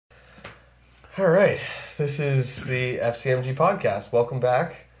All right, this is the FCMG Podcast. Welcome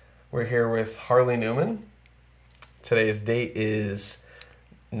back. We're here with Harley Newman. Today's date is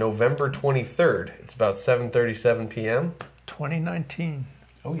November 23rd. It's about 7:37 p.m. 2019.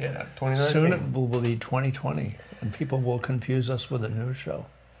 Oh yeah, 2019. Soon it will be 2020, and people will confuse us with a news show.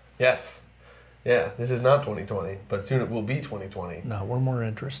 Yes. Yeah, this is not 2020, but soon it will be 2020. No, we're more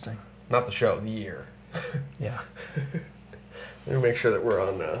interesting. Not the show, the year. Yeah. Let me make sure that we're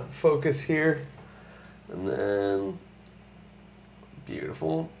on focus here. And then,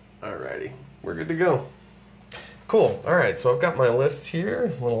 beautiful. Alrighty, we're good to go. Cool. All right, so I've got my list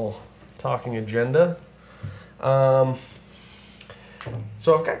here, little talking agenda. So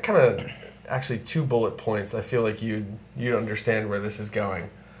I've got kind of actually 2 bullet points. I feel like you'd understand where this is going.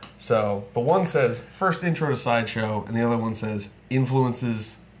 So the one says first intro to Sideshow, and the other one says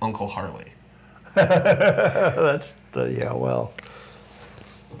influences Uncle Harley. That's well.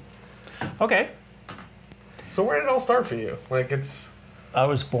 Okay. So where did it all start for you? I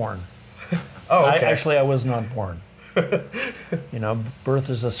was born. Oh, okay. I was not born. Birth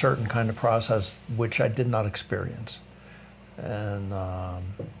is a certain kind of process which I did not experience. And I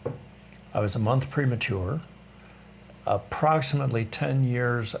was a month premature, approximately 10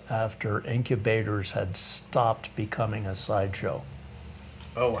 years after incubators had stopped becoming a sideshow.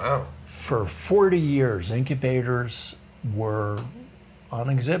 Oh, wow. For 40 years, incubators were on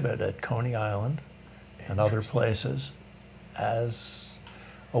exhibit at Coney Island and other places as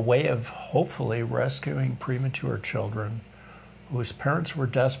a way of hopefully rescuing premature children whose parents were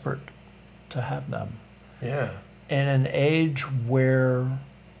desperate to have them. Yeah. In an age where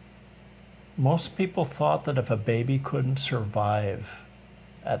most people thought that if a baby couldn't survive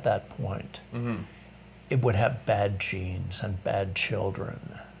at that point, it would have bad genes and bad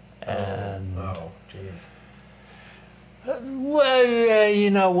children. And geez.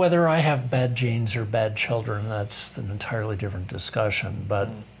 Well, whether I have bad genes or bad children, that's an entirely different discussion. But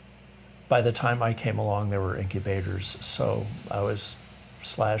by the time I came along, there were incubators. So I was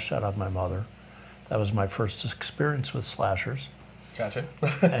slashed out of my mother. That was my first experience with slashers. Gotcha.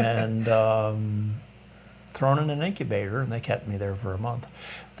 And thrown in an incubator, and they kept me there for a month.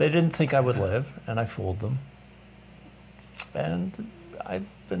 They didn't think I would live, and I fooled them. And I've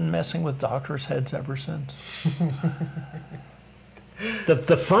been messing with doctors' heads ever since.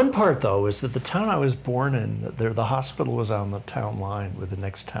 The fun part, though, is that the town I was born in, the hospital was on the town line with the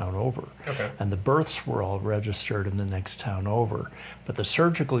next town over. Okay. And the births were all registered in the next town over. But the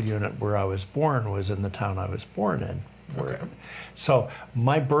surgical unit where I was born was in the town I was born in. Okay. So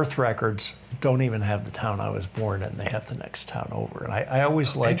my birth records don't even have the town I was born in. They have the next town over. And I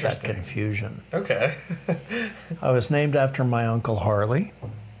always like that confusion. Okay. I was named after my Uncle Harley.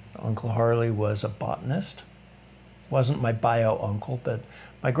 Uncle Harley was a botanist. Wasn't my bio uncle, but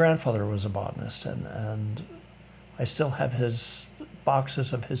my grandfather was a botanist, and I still have his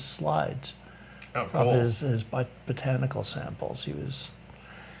boxes of his slides of his botanical samples. He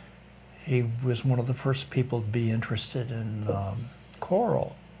was one of the first people to be interested in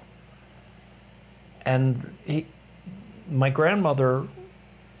coral. And my grandmother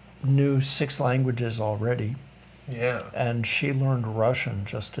knew 6 languages already. Yeah. And she learned Russian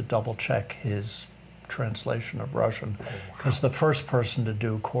just to double check his translation of Russian, because the first person to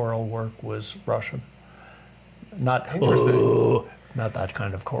do coral work was Russian. Not that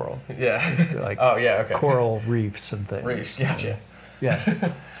kind of coral. Yeah. Like coral reefs and things. Reefs, gotcha.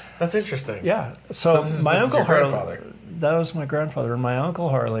 Yeah. That's interesting. Yeah. So my Uncle Harley, grandfather. That was my grandfather, and my Uncle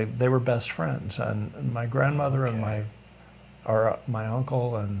Harley, they were best friends, and my grandmother and my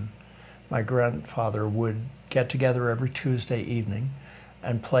uncle and my grandfather would get together every Tuesday evening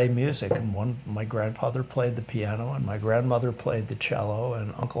and play music. And my grandfather played the piano, and my grandmother played the cello,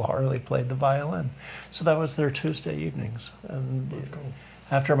 and Uncle Harley played the violin. So that was their Tuesday evenings. And that's cool.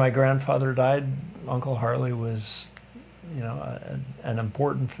 After my grandfather died, Uncle Harley was, an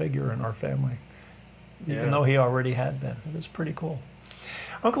important figure in our family, even though he already had been. It was pretty cool.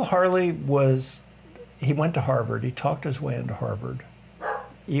 Uncle Harley he went to Harvard. He talked his way into Harvard,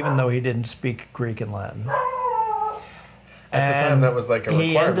 even though he didn't speak Greek and Latin. At the time, that was like a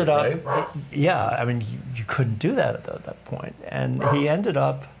requirement, right? Yeah, I mean, you couldn't do that at that point. And he ended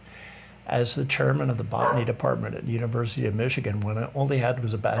up as the chairman of the botany department at the University of Michigan when all he had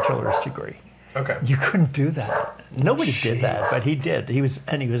was a bachelor's degree. Okay. You couldn't do that. Nobody did that, but he did. He was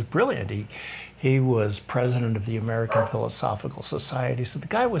brilliant. He was president of the American Philosophical Society, so the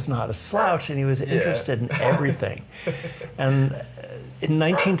guy was not a slouch, and he was interested in everything. And in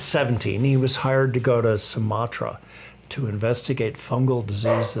 1917, he was hired to go to Sumatra to investigate fungal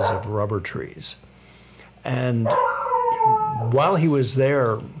diseases of rubber trees. And while he was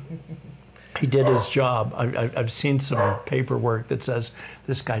there, He did his job. I've seen some paperwork that says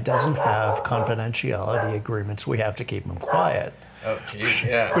this guy doesn't have confidentiality agreements. We have to keep him quiet. Oh, geez,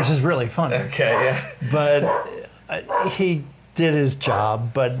 yeah. Which is really funny. Okay, yeah. But he did his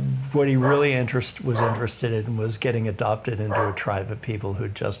job, but what he really was interested in was getting adopted into a tribe of people who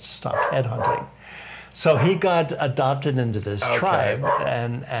just stopped headhunting. So he got adopted into this tribe,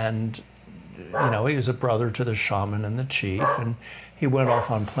 and he was a brother to the shaman and the chief, and he went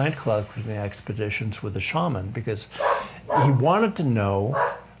off on plant collecting expeditions with the shaman because he wanted to know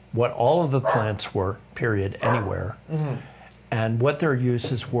what all of the plants were, period, anywhere, and what their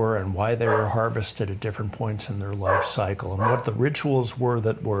uses were and why they were harvested at different points in their life cycle and what the rituals were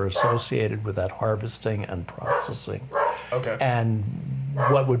that were associated with that harvesting and processing. Okay. And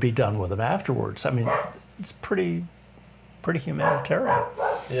what would be done with them afterwards. I mean, it's pretty humanitarian.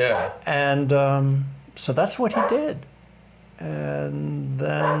 Yeah. And so that's what he did. And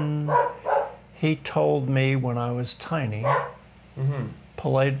then he told me when I was tiny,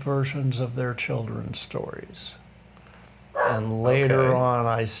 polite versions of their children's stories. And later on,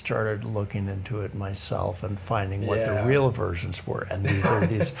 I started looking into it myself and finding what the real versions were. And these were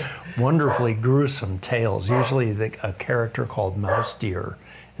these wonderfully gruesome tales. Usually a character called Mouse Deer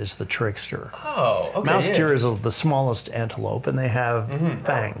is the trickster. Oh, okay. Mouse deer is the smallest antelope, and they have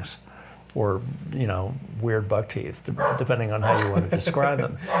fangs. Or, weird buck teeth, depending on how you want to describe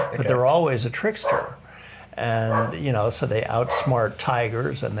them. But they're always a trickster. And, so they outsmart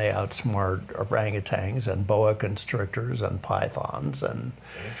tigers, and they outsmart orangutans and boa constrictors and pythons and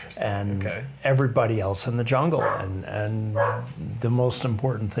everybody else in the jungle. And the most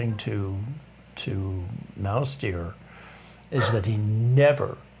important thing to mouse deer is that he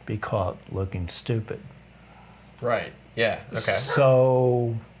never be caught looking stupid. Right, yeah, okay.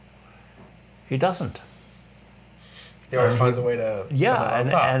 So he doesn't. He always finds a way to put that on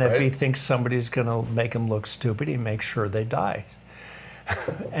top, and right? if he thinks somebody's going to make him look stupid, he makes sure they die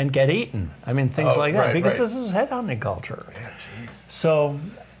and get eaten. I mean, things like that, because this is headhunting culture. Yeah, jeez. So,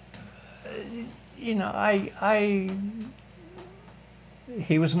 he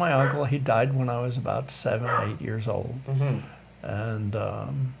was my uncle. He died when I was about 7, 8 years old. And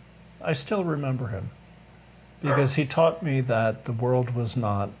I still remember him because he taught me that the world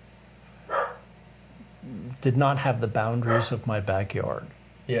did not have the boundaries of my backyard.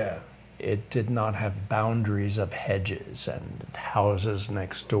 Yeah. It did not have boundaries of hedges and houses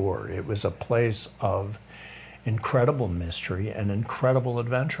next door. It was a place of incredible mystery and incredible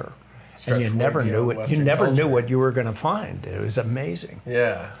adventure. And you never knew it. You never knew what you were going to find. It was amazing.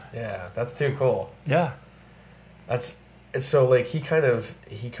 Yeah, that's too cool. Yeah. So like he kind of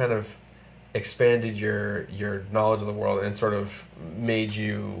expanded your knowledge of the world and sort of made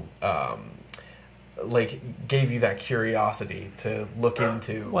you gave you that curiosity to look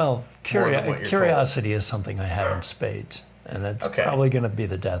into. Well, curiosity is something I have in spades, and it's probably going to be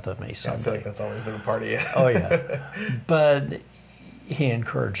the death of me someday. I feel like that's always been a part of you. Oh yeah, but he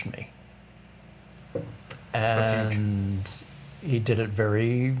encouraged me, and he did it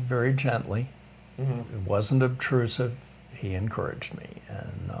very, very gently. It wasn't obtrusive. He encouraged me,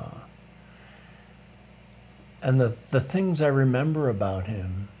 and the things I remember about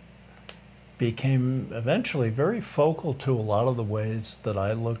him became eventually very focal to a lot of the ways that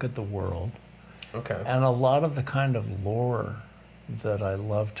I look at the world. Okay. And a lot of the kind of lore that I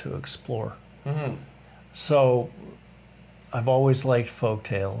love to explore. So I've always liked folk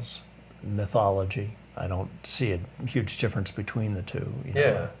tales, mythology. I don't see a huge difference between the two. You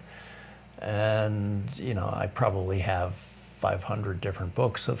know? And, I probably have 500 different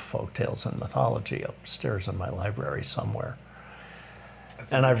books of folk tales and mythology upstairs in my library somewhere.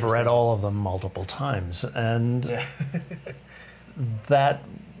 And I've read all of them multiple times. And that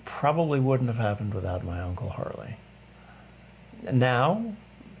probably wouldn't have happened without my Uncle Harley. Now,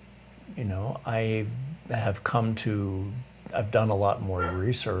 I have I've done a lot more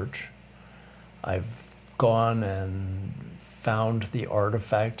research. I've gone and found the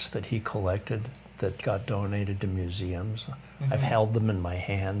artifacts that he collected that got donated to museums. I've held them in my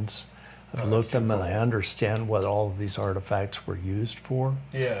hands. I've looked at them and I understand what all of these artifacts were used for.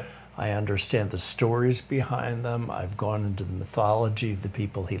 Yeah. I understand the stories behind them. I've gone into the mythology of the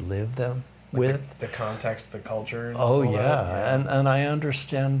people he lived with. The context, the culture. And all that. And I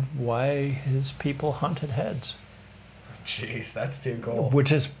understand why his people hunted heads. Jeez, that's too cool.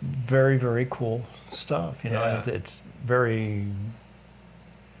 Which is very, very cool stuff. It's very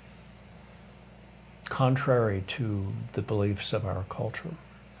contrary to the beliefs of our culture.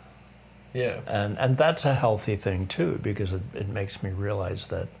 Yeah. And that's a healthy thing too, because it makes me realize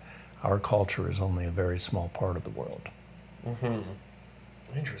that our culture is only a very small part of the world.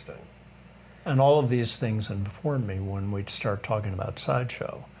 Interesting. And all of these things informed me when we'd start talking about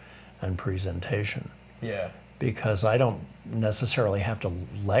Sideshow and presentation. Yeah. Because I don't necessarily have to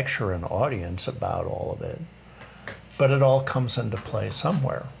lecture an audience about all of it, but it all comes into play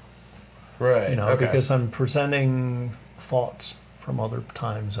somewhere. Right. You know, okay. because I'm presenting thoughts from other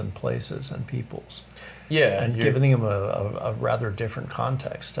times and places and peoples. Yeah. And giving them a rather different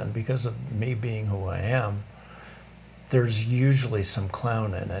context. And because of me being who I am, there's usually some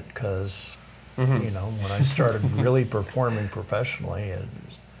clown in it because, you know, when I started really performing professionally, it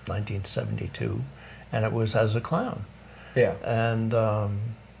was 1972, and it was as a clown. Yeah. And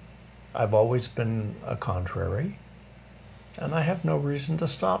I've always been a contrary, and I have no reason to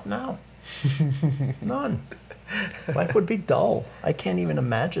stop now. None. Life would be dull. I can't even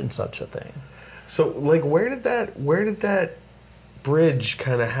imagine such a thing. So, like, where did that bridge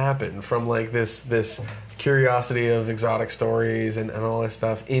kind of happen from, like, this curiosity of exotic stories and all this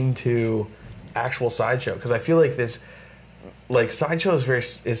stuff into actual Sideshow? Because I feel like this, like, Sideshow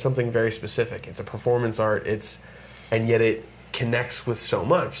is something very specific. It's a performance art. And yet it connects with so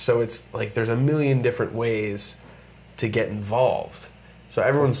much. So it's like there's a million different ways to get involved. So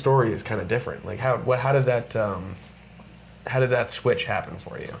everyone's story is kind of different. Like how did that switch happen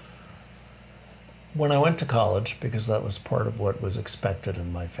for you? When I went to college, because that was part of what was expected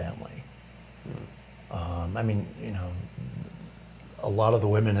in my family. I mean, you know, a lot of the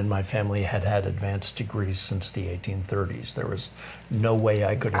women in my family had advanced degrees since the 1830s. There was no way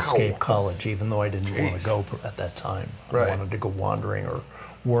I could escape college, even though I didn't want to go at that time. Right. I wanted to go wandering or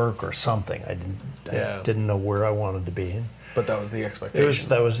work or something. I didn't know where I wanted to be. But that was the expectation.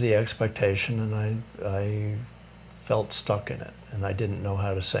 That was the expectation, and I felt stuck in it, and I didn't know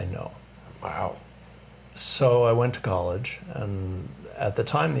how to say no. Wow. So I went to college, and at the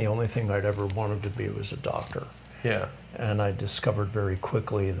time, the only thing I'd ever wanted to be was a doctor. Yeah. And I discovered very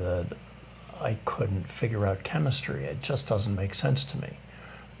quickly that I couldn't figure out chemistry. It just doesn't make sense to me.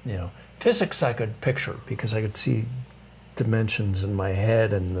 You know, physics I could picture because I could see dimensions in my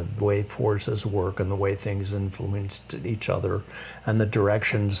head and the way forces work and the way things influenced each other and the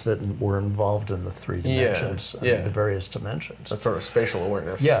directions that were involved in the three dimensions, the various dimensions. That sort of spatial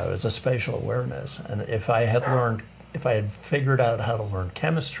awareness. Yeah, it was a spatial awareness. And if I had figured out how to learn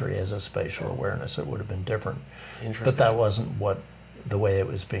chemistry as a spatial awareness, it would have been different. Interesting. But that wasn't the way it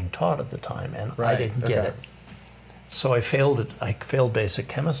was being taught at the time, and I didn't get it. So I failed it. I failed basic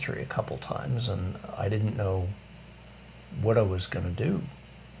chemistry a couple times, and I didn't know what I was going to do.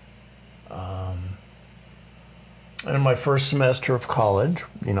 And in my first semester of college,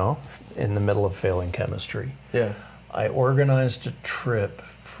 you know, in the middle of failing chemistry, I organized a trip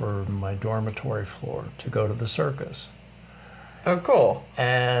for my dormitory floor to go to the circus. Oh, cool.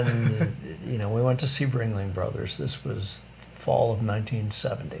 And, you know, we went to see Ringling Brothers. This was fall of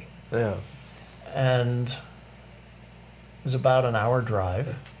 1970. Yeah. And it was about an hour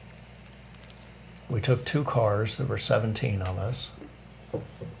drive. We took 2 cars. There were 17 of us.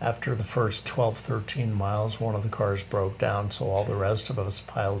 After the first 12, 13 miles, one of the cars broke down, so all the rest of us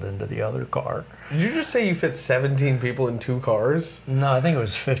piled into the other car. Did you just say you fit 17 people in 2 cars? No, I think it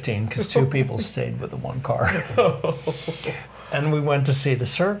was 15, because 2 people stayed with the one car. And we went to see the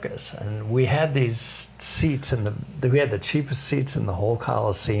circus, and we had these seats we had the cheapest seats in the whole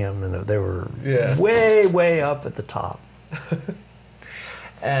Coliseum, and they were way, way up at the top.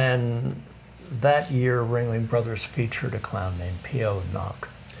 And that year, Ringling Brothers featured a clown named P.O. Knock.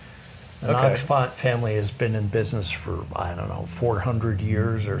 The Knox family has been in business for, I don't know, 400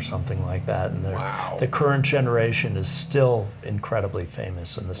 years or something like that. And the current generation is still incredibly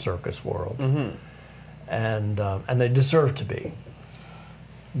famous in the circus world. Mm-hmm. And they deserve to be.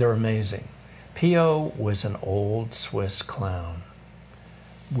 They're amazing. P.O. was an old Swiss clown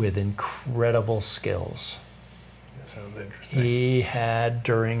with incredible skills. That sounds interesting. He had,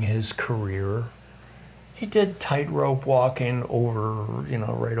 during his career, he did tightrope walking over, you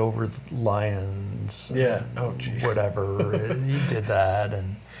know, right over the lions. Yeah. Oh, geez. Whatever. He did that.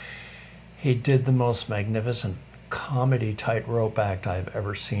 And he did the most magnificent comedy tightrope act I've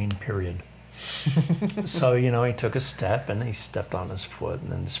ever seen, period. So, you know, he took a step and he stepped on his foot,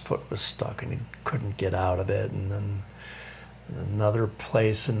 and then his foot was stuck and he couldn't get out of it. And then another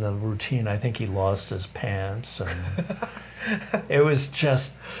place in the routine, I think he lost his pants, and it was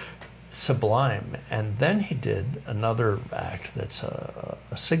just sublime. And then he did another act that's a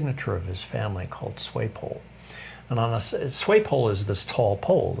signature of his family called sway pole. And on a sway pole is this tall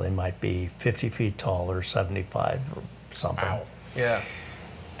pole. They might be 50 feet tall or 75 or something. Wow. Yeah.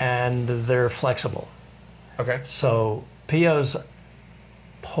 And they're flexible. Okay. So P.O.'s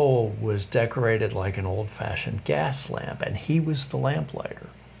pole was decorated like an old-fashioned gas lamp, and he was the lamplighter.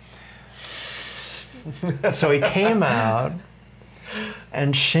 So he came out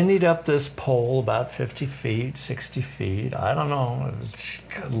and shinnied up this pole about 50 feet, 60 feet. I don't know. It was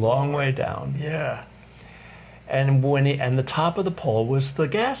a long way down. Yeah. And and the top of the pole was the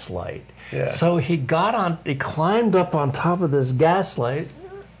gas light. Yeah. So he climbed up on top of this gas light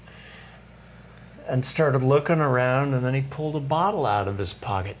and started looking around, and then he pulled a bottle out of his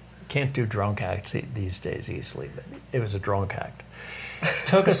pocket. Can't do drunk acts these days easily, but it was a drunk act.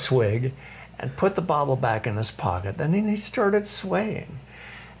 Took a swig and put the bottle back in his pocket. Then he started swaying.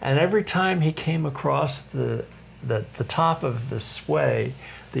 And every time he came across the top of the sway,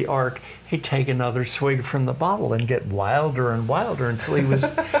 the arc, he'd take another swig from the bottle and get wilder and wilder until he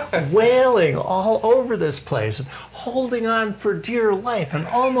was wailing all over this place and holding on for dear life and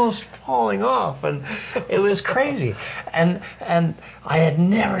almost falling off. And it was crazy. And I had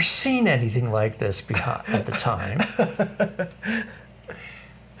never seen anything like this at the time.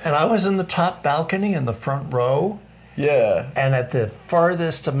 And I was in the top balcony in the front row. Yeah. And at the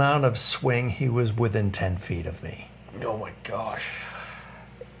farthest amount of swing, he was within 10 feet of me. Oh my gosh.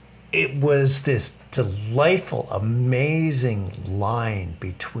 It was this delightful, amazing line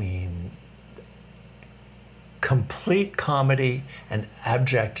between complete comedy and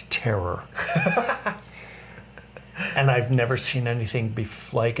abject terror. And I've never seen anything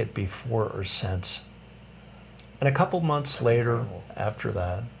like it before or since. And a couple months later, after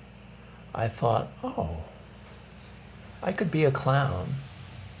that, I thought, oh, I could be a clown.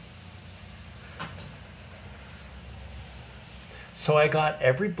 So I got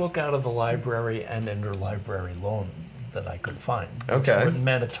every book out of the library and interlibrary loan that I could find. Okay. Which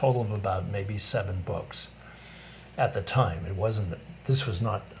meant a total of about maybe 7 books at the time. This was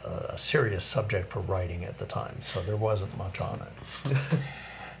not a serious subject for writing at the time, so there wasn't much on it.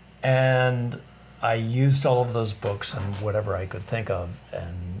 And I used all of those books and whatever I could think of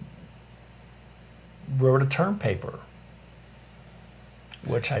and wrote a term paper,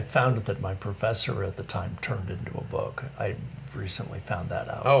 which I found that my professor at the time turned into a book. I recently found that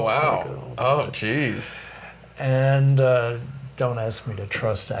out. Oh, wow. Oh, jeez. And don't ask me to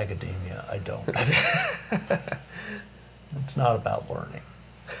trust academia. I don't. It's not about learning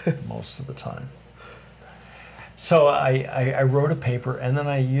most of the time. So I wrote a paper, and then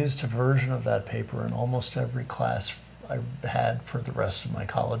I used a version of that paper in almost every class I had for the rest of my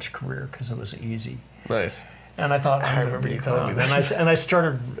college career because it was easy. Nice. And I thought, I remember you telling me this. And I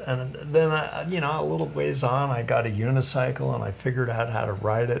started, and then a little ways on, I got a unicycle, and I figured out how to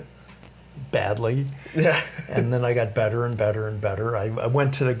ride it badly. Yeah. And then I got better and better and better. I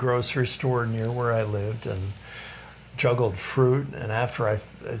went to the grocery store near where I lived and juggled fruit. And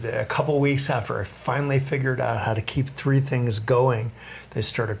a couple weeks after I finally figured out how to keep 3 things going, they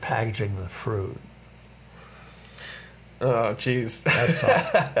started packaging the fruit. Oh, jeez. That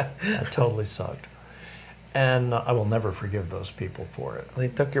sucked. That totally sucked. And I will never forgive those people for it. They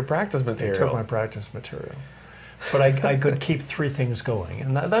took your practice material. They took my practice material. But I could keep 3 things going.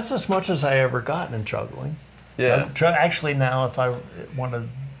 And that's as much as I ever got in juggling. Yeah. Actually, now, if I want to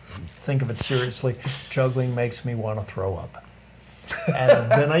think of it seriously, juggling makes me want to throw up.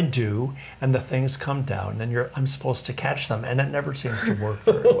 And then I do, and the things come down, and I'm supposed to catch them, and it never seems to work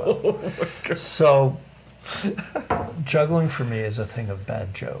very well. Oh my God. So, juggling for me is a thing of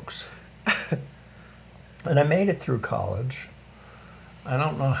bad jokes. And I made it through college. I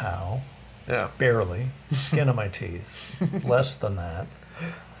don't know how. Yeah. Barely. Skin of my teeth. Less than that.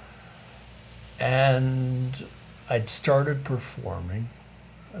 And I'd started performing.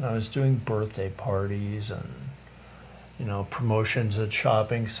 And I was doing birthday parties and, promotions at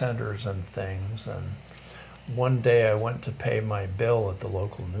shopping centers and things. And one day I went to pay my bill at the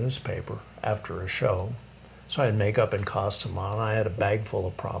local newspaper after a show. So I had makeup and costume on. I had a bag full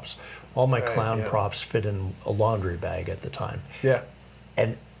of props. All my clown props fit in a laundry bag at the time. Yeah.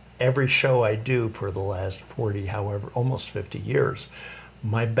 And every show I do for the last almost 50 years,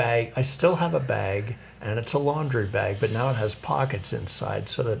 my bag, I still have a bag, and it's a laundry bag, but now it has pockets inside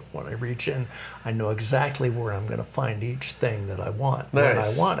so that when I reach in, I know exactly where I'm going to find each thing that I want when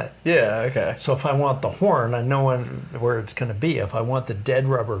I want it. Yeah, okay. So if I want the horn, I know where it's going to be. If I want the dead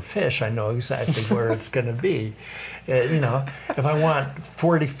rubber fish, I know exactly where it's going to be. If I want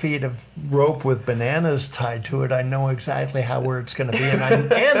 40 feet of rope with bananas tied to it, I know exactly where it's going to be.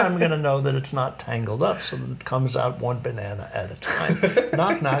 And I'm going to know that it's not tangled up so that it comes out one banana at a time.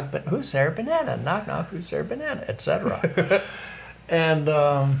 Knock, knock, but who's there? Banana. Knock, knock, who's there? Banana, etc. And do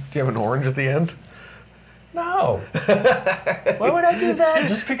you have an orange at the end? No. Why would I do that?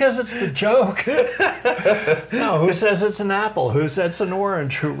 Just because it's the joke. No, who says it's an apple? Who says it's an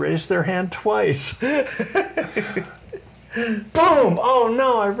orange? Who raised their hand twice? Boom! Oh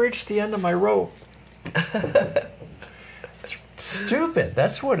no, I've reached the end of my rope. It's stupid.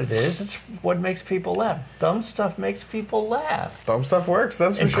 That's what it is. It's what makes people laugh. Dumb stuff makes people laugh. Dumb stuff works,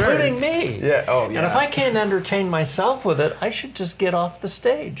 that's for sure. Including me. Yeah, oh yeah. And if I can't entertain myself with it, I should just get off the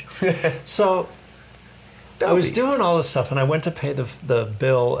stage. So I was doing all this stuff, and I went to pay the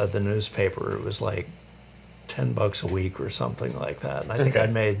bill at the newspaper. It was like $10 a week or something like that. And I think I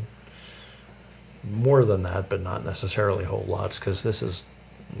made more than that, but not necessarily whole lots, because this is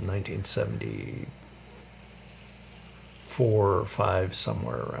 1974 or 5,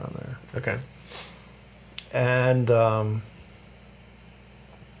 somewhere around there. Okay. And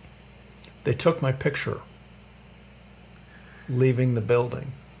they took my picture leaving the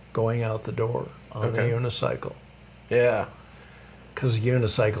building, going out the door on the unicycle. Yeah. Because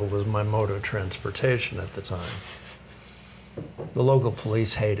unicycle was my mode of transportation at the time. The local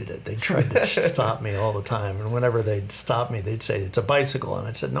police hated it. They tried to stop me all the time. And whenever they'd stop me, they'd say, "It's a bicycle." And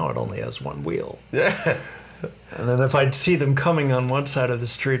I said, "No, it only has one wheel." Yeah. And then if I'd see them coming on one side of the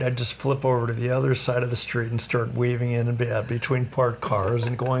street, I'd just flip over to the other side of the street and start weaving in and between parked cars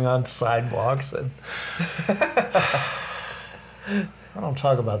and going on sidewalks. And I don't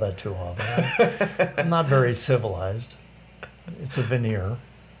talk about that too often. I'm not very civilized. It's a veneer.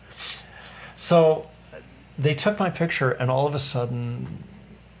 So they took my picture, and all of a sudden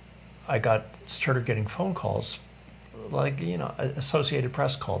I started getting phone calls. Like, Associated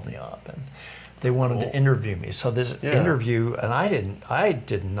Press called me up, and they wanted to interview me. So this interview, and I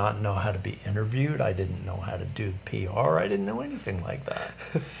did not know how to be interviewed. I didn't know how to do PR. I didn't know anything like that.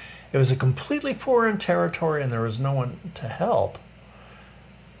 It was a completely foreign territory, and there was no one to help.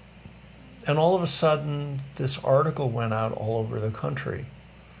 And all of a sudden, this article went out all over the country.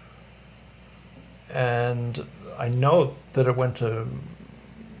 And I know that it went to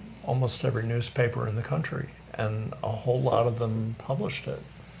almost every newspaper in the country, and a whole lot of them published it.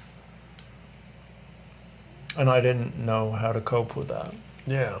 And I didn't know how to cope with that.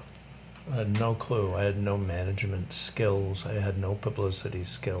 Yeah. I had no clue. I had no management skills. I had no publicity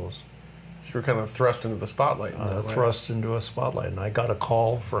skills. So you were kind of thrust into the spotlight. Thrust into a spotlight. And I got a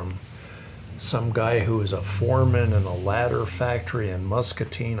call from some guy who was a foreman in a ladder factory in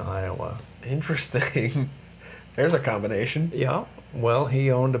Muscatine, Iowa. Interesting. There's a combination. Yeah. Well,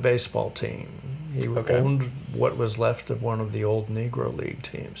 he owned a baseball team. He owned what was left of one of the old Negro League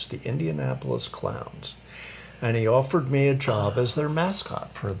teams, the Indianapolis Clowns. And he offered me a job as their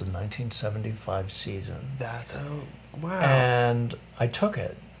mascot for the 1975 season. Wow. And I took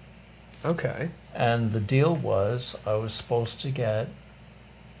it. Okay. And the deal was I was supposed to get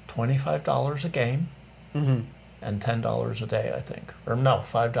 $25 a game and $10 a day, I think. Or no,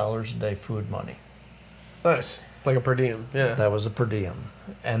 $5 a day food money. Nice. Like a per diem, yeah. That was a per diem.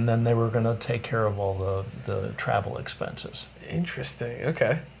 And then they were going to take care of all the travel expenses. Interesting,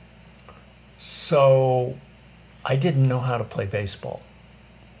 okay. So I didn't know how to play baseball.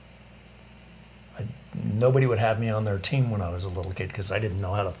 Nobody would have me on their team when I was a little kid because I didn't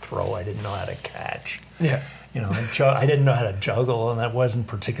know how to throw. I didn't know how to catch. Yeah. I didn't know how to juggle, and that wasn't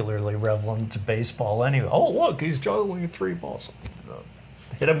particularly relevant to baseball anyway. Oh, look, he's juggling 3 balls.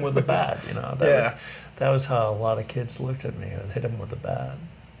 Hit him with the bat, That was how a lot of kids looked at me. I'd hit him with the bat.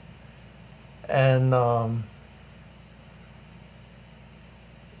 And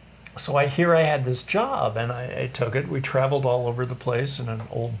so I had this job, and I took it. We traveled all over the place in an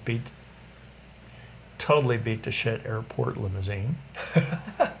old totally beat to shit airport limousine.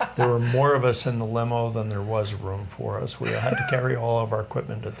 There were more of us in the limo than there was room for us. We had to carry all of our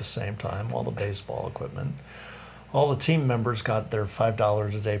equipment at the same time, all the baseball equipment. All the team members got their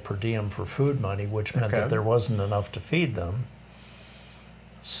 $5 a day per diem for food money, which meant that there wasn't enough to feed them.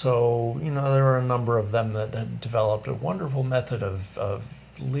 So, there were a number of them that had developed a wonderful method of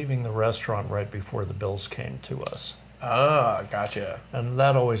leaving the restaurant right before the bills came to us. Ah, gotcha. And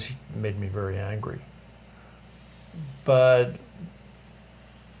that always made me very angry. But,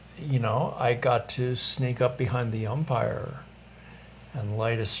 I got to sneak up behind the umpire and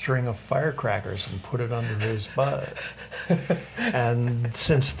light a string of firecrackers and put it under his butt. And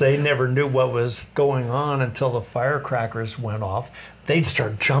since they never knew what was going on until the firecrackers went off, they'd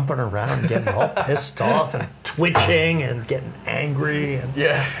start jumping around and getting all pissed off and twitching and getting angry.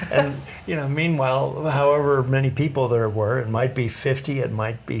 And, meanwhile, however many people there were, it might be 50, it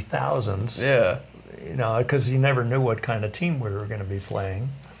might be thousands. Yeah. Because you never knew what kind of team we were going to be playing.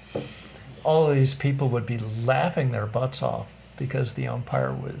 All of these people would be laughing their butts off because the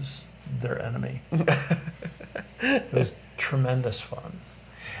umpire was their enemy. It was tremendous fun.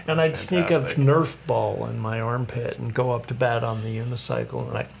 And I'd sneak a Nerf ball in my armpit and go up to bat on the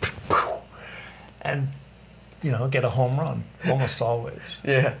unicycle, and get a home run almost always.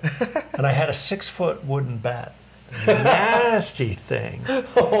 Yeah. And I had a 6-foot wooden bat. Nasty thing.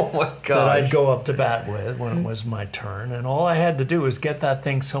 Oh my god. That I'd go up to bat with when it was my turn, and all I had to do was get that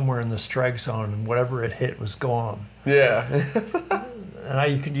thing somewhere in the strike zone, and whatever it hit was gone. Yeah.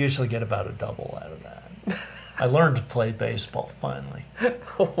 And you could usually get about a double out of that. I learned to play baseball finally.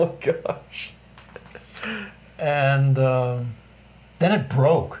 Oh my gosh. And then it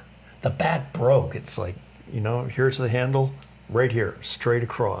broke. The bat broke. It's like, here's the handle. Right here, straight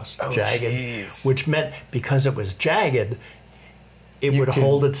across, jagged, geez. Which meant because it was jagged, it would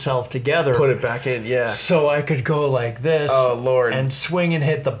hold itself together. Put it back in, yeah. So I could go like this, oh Lord, and swing and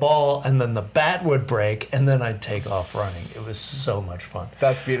hit the ball, and then the bat would break, and then I'd take off running. It was so much fun.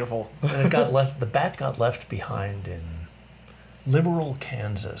 That's beautiful. And the bat got left behind in Liberal,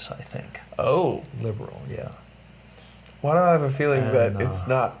 Kansas, I think. Oh, Liberal, yeah. Why do I have a feeling that it's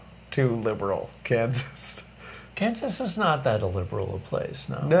not too liberal, Kansas? Kansas is not that illiberal a place,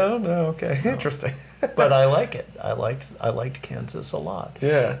 no. No, okay. No. Interesting. But I like it. I liked Kansas a lot.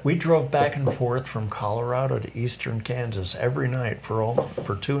 Yeah. We drove back and forth from Colorado to eastern Kansas every night for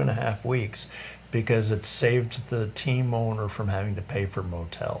 2.5 weeks because it saved the team owner from having to pay for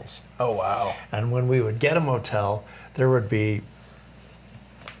motels. Oh, wow. And when we would get a motel, there would be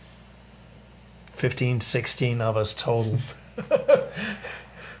 15, 16 of us total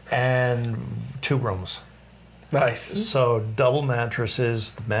and 2 rooms. Nice. So double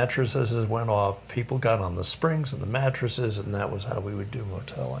mattresses, the mattresses went off, people got on the springs and the mattresses, and that was how we would do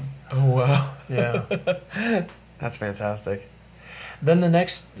moteling. Oh, wow. Yeah. That's fantastic. Then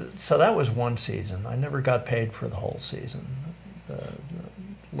so that was one season. I never got paid for the whole season. The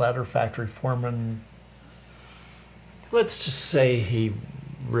ladder factory foreman, let's just say he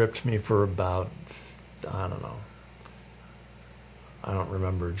ripped me for about, I don't know. I don't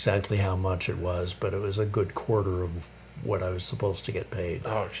remember exactly how much it was, but it was a good quarter of what I was supposed to get paid.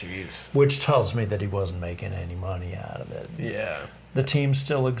 Oh, jeez. Which tells me that he wasn't making any money out of it. Yeah. The team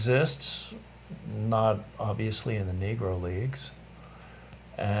still exists, not obviously in the Negro Leagues.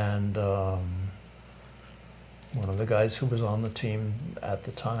 And one of the guys who was on the team at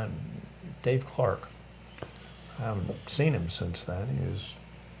the time, Dave Clark, I haven't seen him since then. He was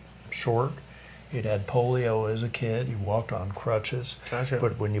short. He'd had polio as a kid. He walked on crutches. Gotcha.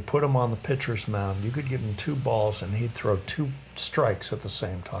 But when you put him on the pitcher's mound, you could give him 2 balls and he'd throw 2 strikes at the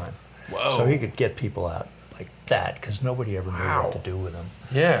same time. Whoa. So he could get people out like that because nobody ever knew what to do with him.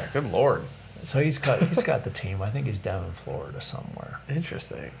 Yeah, good Lord. So he's got the team. I think he's down in Florida somewhere.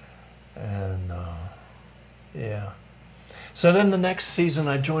 Interesting. And yeah. So then the next season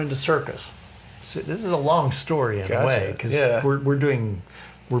I joined a circus. So this is a long story in a way because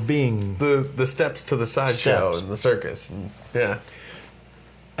we're being the steps to the sideshow and the circus, and yeah.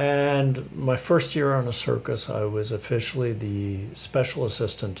 And my first year on a circus, I was officially the special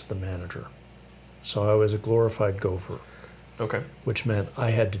assistant to the manager. So I was a glorified gopher. Okay. Which meant I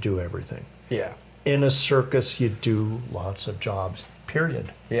had to do everything. Yeah. In a circus, you do lots of jobs.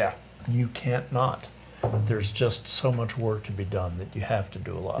 Period. Yeah. You can't not. There's just so much work to be done that you have to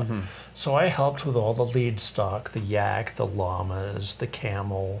do a lot. Mm-hmm. So I helped with all the lead stock, the yak, the llamas, the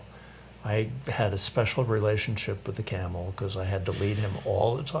camel. I had a special relationship with the camel because I had to lead him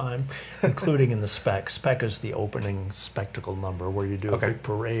all the time, including in the spec. Spec is the opening spectacle number where you do a big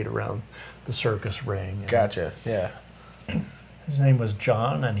parade around the circus ring. Gotcha, yeah. His name was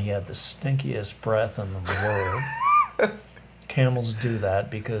John, and he had the stinkiest breath in the world. Camels do that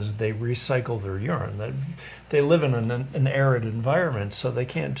because they recycle their urine. They live in an arid environment, so they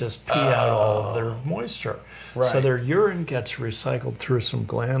can't just pee out all of their moisture. Right. So their urine gets recycled through some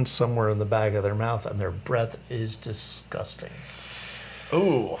glands somewhere in the back of their mouth, and their breath is disgusting.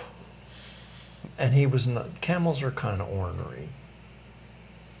 Ooh. And camels are kind of ornery.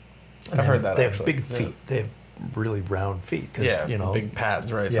 I've heard that, they actually. They have big feet. They have really round feet. Yeah, big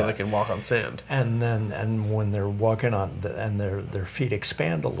pads, right, so they can walk on sand. And when they're walking on, and their feet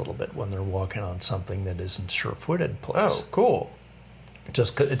expand a little bit when they're walking on something that isn't sure-footed place. Oh, cool.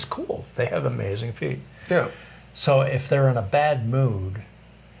 Just 'cause it's cool. They have amazing feet. Yeah. So if they're in a bad mood,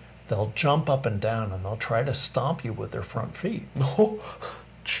 they'll jump up and down and they'll try to stomp you with their front feet. Oh,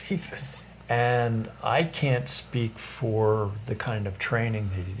 Jesus. And I can't speak for the kind of training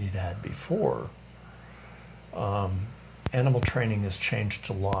that he'd had before. Animal training has changed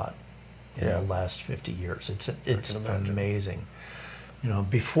a lot in the last 50 years. It's amazing.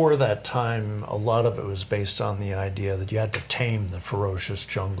 Before that time, a lot of it was based on the idea that you had to tame the ferocious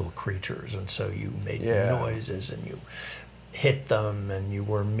jungle creatures, and so you made noises and you hit them and you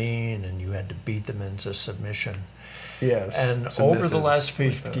were mean and you had to beat them into submission. Yes. And over the last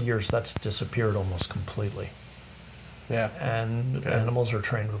 50 years, that's disappeared almost completely. Yeah. And Good. animals are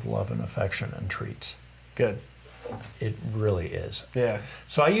trained with love and affection and treats. Good. It really is. Yeah.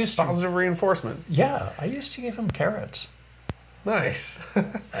 So I used to... Positive reinforcement. Yeah, I used to give him carrots. Nice.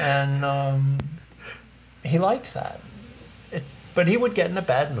 And he liked that. But he would get in a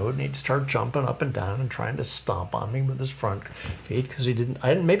bad mood and he'd start jumping up and down and trying to stomp on me with his front feet because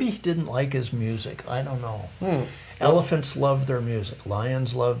maybe he didn't like his music. I don't know. Elephants love their music.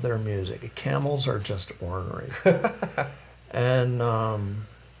 Lions love their music. Camels are just ornery. And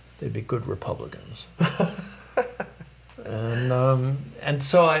they'd be good Republicans. And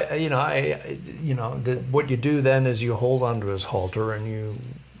so what you do then is you hold on to his halter and you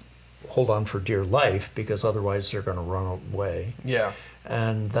hold on for dear life because otherwise they're going to run away. Yeah.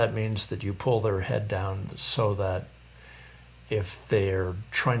 And that means that you pull their head down so that if they're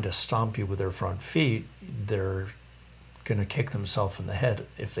trying to stomp you with their front feet, they're going to kick themselves in the head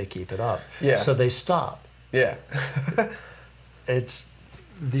if they keep it up. Yeah. So they stop. Yeah. It's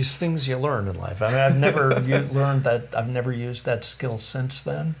these things you learn in life. I mean, I've never used that skill since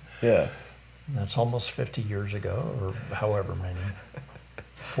then. Yeah. That's almost 50 years ago, or however many,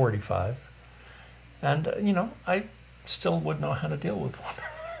 45. And, I still would know how to deal with one.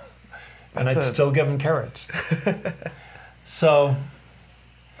 And I'd still give them carrots. So,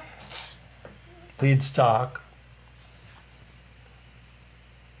 lead stock.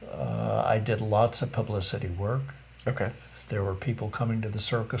 I did lots of publicity work. Okay. There were people coming to the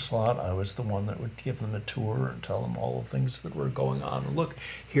circus lot. I was the one that would give them a tour and tell them all the things that were going on. And look,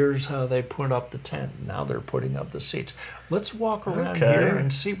 here's how they put up the tent. Now they're putting up the seats. Let's walk around here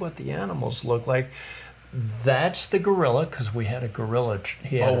and see what the animals look like. That's the gorilla, because we had a gorilla.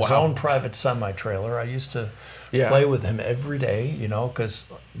 He had his own private semi-trailer. I used to play with him every day,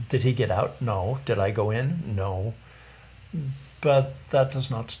 because did he get out? No. Did I go in? No. But that does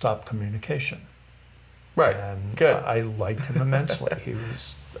not stop communication. Right. And good. I liked him immensely. He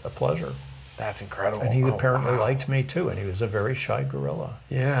was a pleasure. That's incredible. And he apparently liked me too. And he was a very shy gorilla.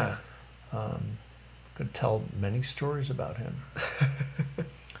 Yeah. Could tell many stories about him.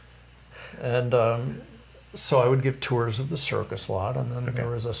 And so I would give tours of the circus lot. And then there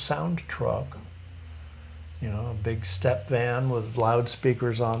was a sound truck, a big step van with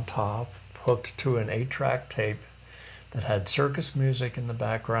loudspeakers on top, hooked to an 8-track tape that had circus music in the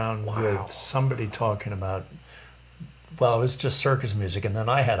background with somebody talking about, it was just circus music. And then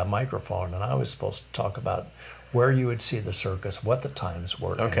I had a microphone and I was supposed to talk about where you would see the circus, what the times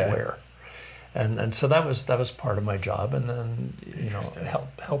were, and where. And so that was part of my job. And then,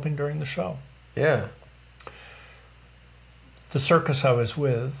 helping during the show. Yeah. The circus I was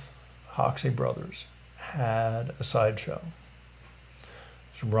with, Hoxie Brothers, had a sideshow.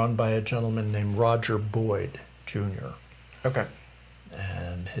 It was run by a gentleman named Roger Boyd Jr. Okay.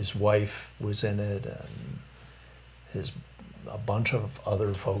 And his wife was in it, and a bunch of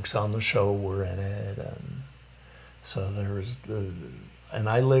other folks on the show were in it, and so there was and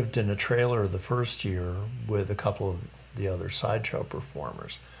I lived in a trailer the first year with a couple of the other sideshow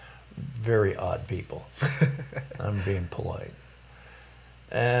performers. Very odd people. I'm being polite.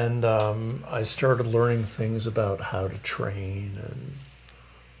 And I started learning things about how to train, and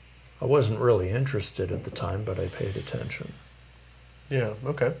I wasn't really interested at the time, but I paid attention. Yeah,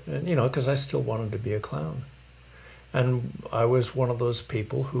 okay. And, because I still wanted to be a clown. And I was one of those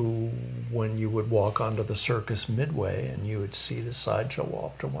people who, when you would walk onto the circus midway and you would see the sideshow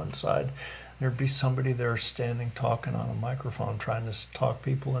off to one side, there'd be somebody there standing talking on a microphone trying to talk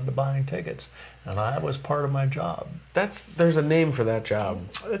people into buying tickets. And that was part of my job. There's a name for that job.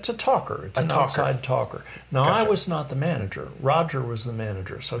 It's a talker. It's an outside talker. Now, I was not the manager. Roger was the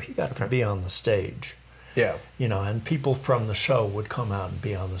manager, so he got to be on the stage. Yeah. And people from the show would come out and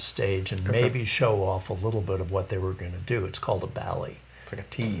be on the stage and maybe show off a little bit of what they were going to do. It's called a ballet. It's like a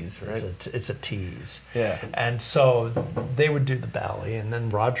tease, right? It's a tease. Yeah. And so they would do the ballet, and then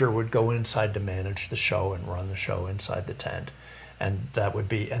Roger would go inside to manage the show and run the show inside the tent. And that would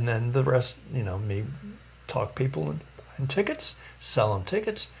be, and then the rest, me talk people and tickets, sell them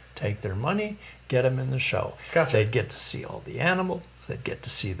tickets, take their money, get them in the show. Gotcha. They'd get to see all the animals. They'd get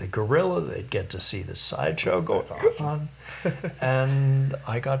to see the gorilla. They'd get to see the sideshow go on. And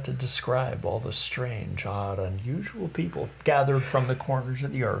I got to describe all the strange, odd, unusual people gathered from the corners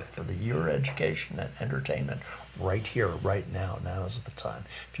of the earth for your education and entertainment right here, right now. Now's the time.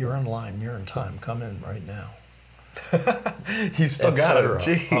 If you're in line, you're in time. Come in right now. You've still got it.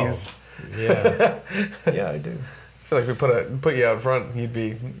 Jeez. Yeah, I do. I feel like if we put you out front, you'd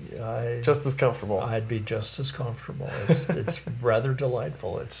be just as comfortable. I'd be just as comfortable. It's rather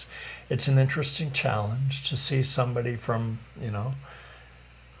delightful. It's an interesting challenge to see somebody from,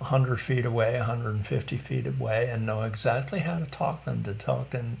 100 feet away, 150 feet away, and know exactly how to talk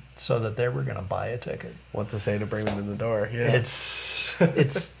them so that they were going to buy a ticket. What to say to bring them in the door. Yeah.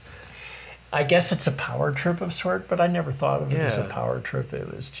 It's I guess it's a power trip of sort, but I never thought of it as a power trip. It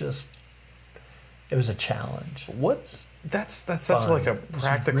was a challenge. That's such like a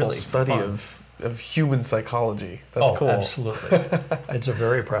practical really study of human psychology. That's cool. Absolutely. It's a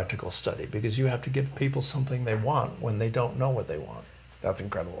very practical study because you have to give people something they want when they don't know what they want. That's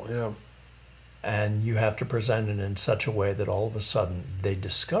incredible, yeah. And you have to present it in such a way that all of a sudden they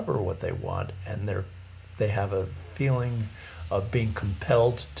discover what they want and they have a feeling of being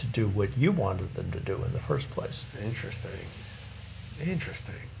compelled to do what you wanted them to do in the first place. Interesting.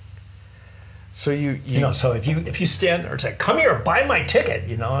 So so if you stand there and say, "Come here, buy my ticket,"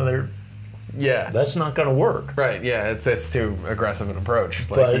 that's not going to work. Right. Yeah. It's too aggressive an approach.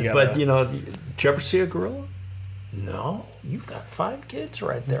 But did you ever see a gorilla? No. You've got 5 kids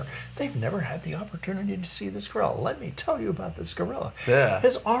right there. They've never had the opportunity to see this gorilla. Let me tell you about this gorilla. Yeah.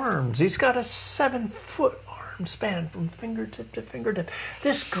 His arms. He's got a 7-foot arm span from fingertip to fingertip.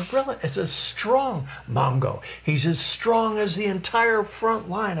 This gorilla is as strong, Mongo. He's as strong as the entire front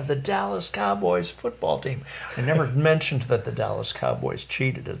line of the Dallas Cowboys football team. I never mentioned that the Dallas Cowboys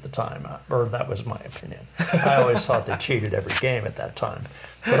cheated at the time, or that was my opinion. I always thought they cheated every game at that time.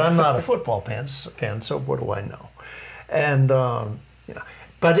 But I'm not a football fan, so what do I know? And,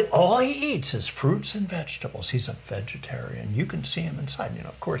 but all he eats is fruits and vegetables. He's a vegetarian. You can see him inside,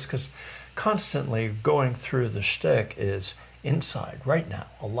 of course, because constantly going through the shtick is inside, right now,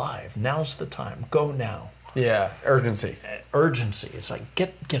 alive. Now's the time. Go now. Yeah, urgency. It's like,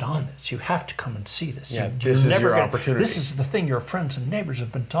 get on this. You have to come and see this. Yeah, this is your opportunity. This is the thing your friends and neighbors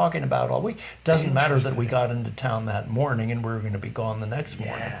have been talking about all week. Doesn't matter that we got into town that morning and we were going to be gone the next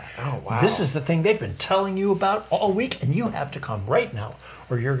morning. Oh, wow. This is the thing they've been telling you about all week, and you have to come right now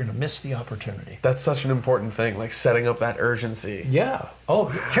or you're going to miss the opportunity. That's such an important thing, like setting up that urgency. Yeah. Oh,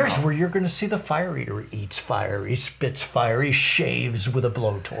 here's where you're going to see the fire eater. He eats fire, he spits fire, he shaves with a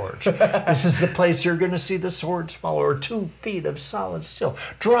blowtorch. This is the place you're going to see the swords fall, or 2 feet of solid steel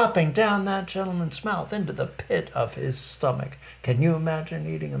dropping down that gentleman's mouth into the pit of his stomach. Can you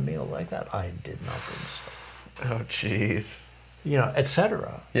imagine eating a meal like that? I did not think so. Oh, jeez.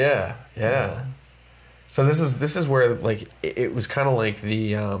 Etc. Yeah. So this is where like it was kind of like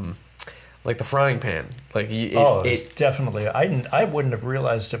the frying pan. It's definitely. I wouldn't have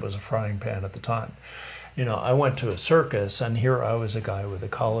realized it was a frying pan at the time. I went to a circus, and here I was, a guy with a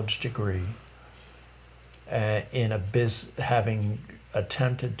college degree, having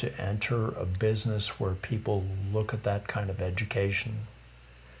attempted to enter a business where people look at that kind of education.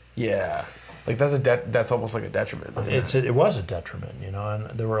 Yeah. Like that's almost like a detriment. It was a detriment, and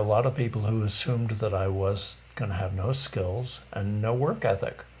there were a lot of people who assumed that I was going to have no skills and no work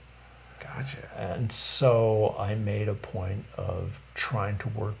ethic. Gotcha. And so I made a point of trying to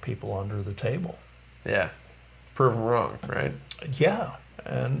work people under the table. Yeah. Prove them wrong, right? Yeah,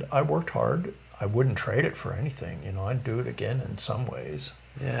 and I worked hard. I wouldn't trade it for anything, I'd do it again in some ways.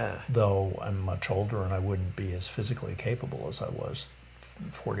 Yeah. Though I'm much older and I wouldn't be as physically capable as I was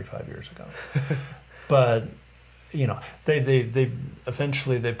 45 years ago. But they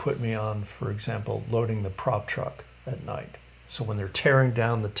eventually put me on, for example, loading the prop truck at night. So when they're tearing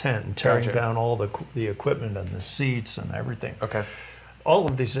down the tent and tearing down all the equipment and the seats and everything. Okay. All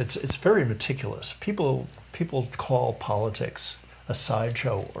of these, it's very meticulous. People call politics a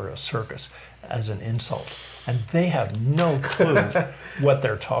sideshow or a circus as an insult, and they have no clue what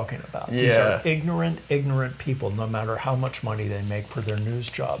they're talking about. Yeah. These are ignorant people, no matter how much money they make for their news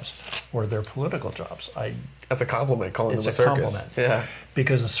jobs or their political jobs. That's a compliment, calling them a circus. Compliment. Yeah.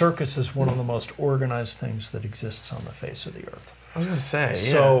 Because a circus is one of the most organized things that exists on the face of the earth. I was going to say,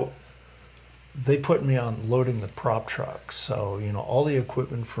 So they put me on loading the prop truck. So, all the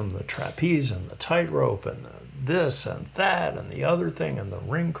equipment from the trapeze and the tightrope and this and that and the other thing and the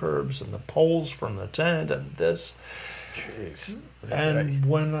ring curbs and the poles from the tent and this. Jeez. And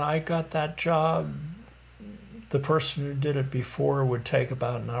when I got that job, the person who did it before would take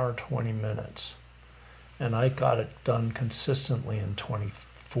about an hour, 20 minutes. And I got it done consistently in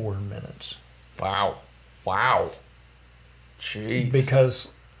 24 minutes. Wow. Jeez.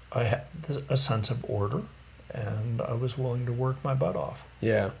 Because I had a sense of order and I was willing to work my butt off.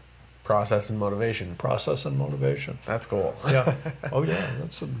 Yeah. Process and motivation. That's cool. Yeah. Oh, yeah.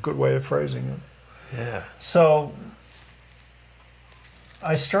 That's a good way of phrasing it. Yeah. So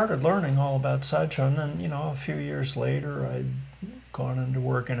I started learning all about Sideshow, and then, a few years later, I'd gone into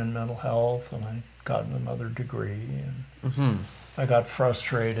working in mental health, and I'd gotten another degree, and I got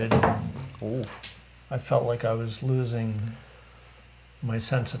frustrated. Ooh. I felt like I was losing my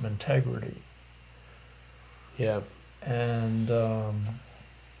sense of integrity. Yeah. And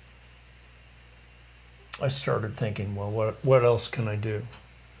I started thinking, well, what else can I do?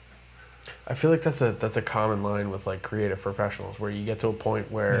 I feel like that's a common line with like creative professionals, where you get to a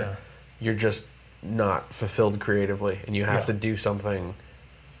point where you're just not fulfilled creatively, and you have to do something.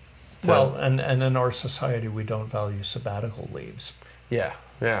 Well, and in our society, we don't value sabbatical leaves. Yeah,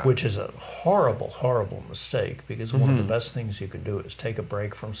 yeah. Which is a horrible, horrible mistake, because one of the best things you can do is take a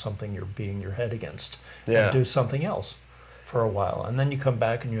break from something you're beating your head against and do something else for a while. And then you come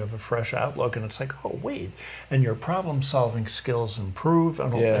back and you have a fresh outlook, and it's like, oh, wait. And your problem-solving skills improve,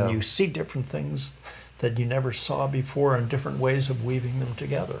 and you see different things that you never saw before and different ways of weaving them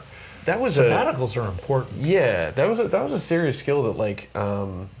together. Sabbaticals are important. Yeah, that was a serious skill that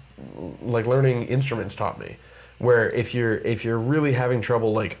like learning instruments taught me, where if you're really having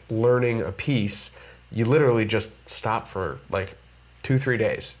trouble like learning a piece, you literally just stop for like 2-3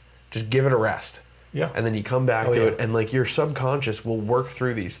 days, just give it a rest, and then you come back to it, and like your subconscious will work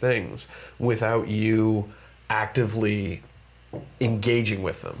through these things without you actively engaging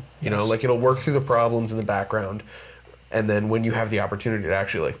with them. You know, like it'll work through the problems in the background, and then when you have the opportunity to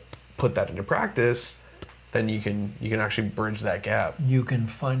actually like put that into practice, then you can actually bridge that gap. You can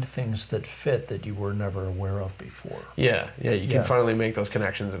find things that fit that you were never aware of before. Yeah, you can finally make those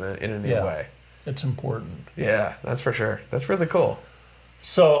connections in a new way. It's important. Yeah, that's for sure. That's really cool.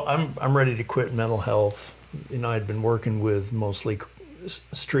 So I'm ready to quit mental health. You know, I'd been working with mostly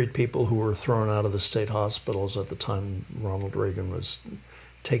street people who were thrown out of the state hospitals at the time Ronald Reagan was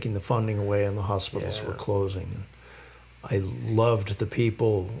taking the funding away and the hospitals were closing. I loved the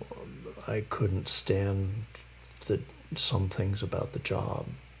people. I couldn't stand some things about the job.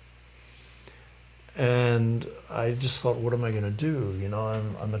 And I just thought, what am I going to do? You know,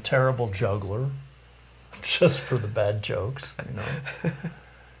 I'm a terrible juggler, just for the bad jokes, you know.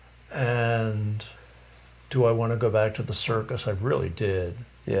 And do I want to go back to the circus? I really did.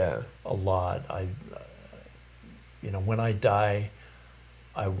 Yeah. A lot. You know, when I die,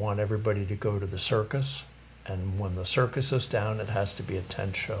 I want everybody to go to the circus. And when the circus is down, it has to be a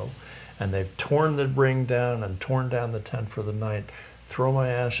tent show. And they've torn the ring down and torn down the tent for the night. Throw my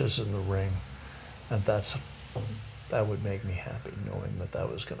ashes in the ring. And that would make me happy, knowing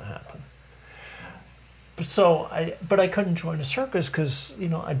that was going to happen. But I couldn't join a circus because, you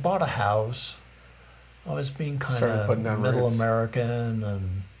know, I bought a house. I was being kind of middle American,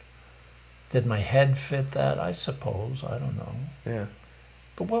 and did my head fit that? I suppose. I don't know. Yeah.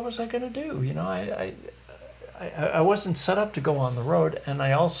 But what was I going to do? You know, I wasn't set up to go on the road, and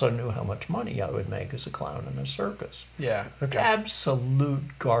I also knew how much money I would make as a clown in a circus. Yeah, okay.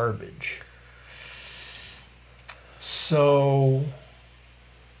 Absolute garbage. So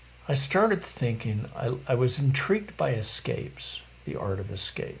I started thinking, I was intrigued by escapes, the art of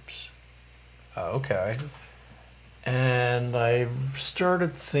escapes. Oh, okay. And I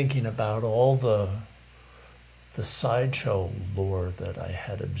started thinking about all the sideshow lore that I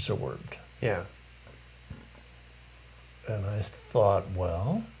had absorbed. Yeah. And I thought,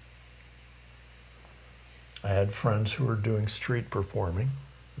 well, I had friends who were doing street performing,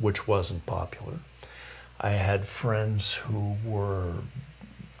 which wasn't popular. I had friends who were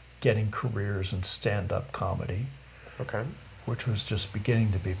getting careers in stand-up comedy, okay, which was just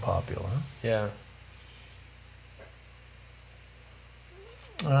beginning to be popular. Yeah.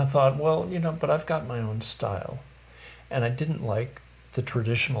 And I thought, well, you know, but I've got my own style. And I didn't like the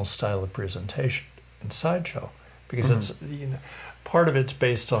traditional style of presentation in Sideshow, because it's, you know, part of it's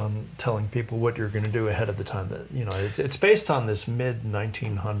based on telling people what you're going to do ahead of the time. That, you know, it's based on this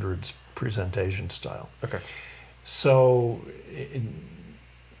mid-1900s presentation style. Okay. So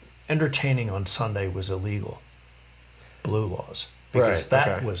entertaining on Sunday was illegal. Blue laws. Because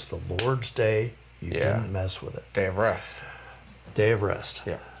that was the Lord's day. You didn't mess with it. Day of rest. Day of rest.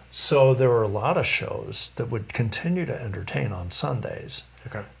 Yeah. So there were a lot of shows that would continue to entertain on Sundays.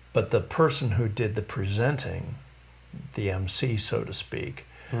 Okay. But the person who did the presenting, the MC, so to speak,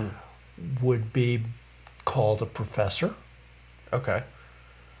 would be called a professor. Okay.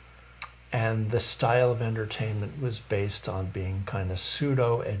 And the style of entertainment was based on being kind of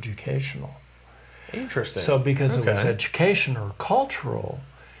pseudo-educational. Interesting. So because it was education or cultural,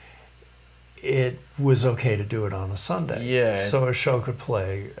 it was okay to do it on a Sunday. Yeah. So a show could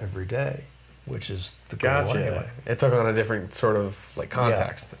play every day, which is the goal anyway. It took on a different sort of like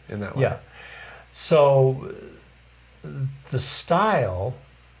context in that way. Yeah. So the style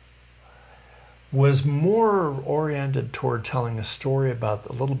was more oriented toward telling a story about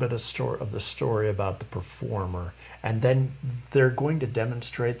a little bit of the story about the performer, and then they're going to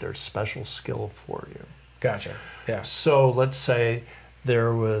demonstrate their special skill for you. Gotcha. Yeah. So let's say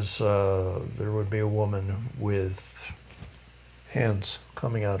there would be a woman with hands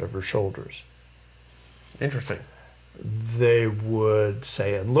coming out of her shoulders. Interesting. They would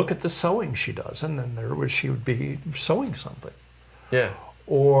say, and look at the sewing she does, and then she would be sewing something. Yeah.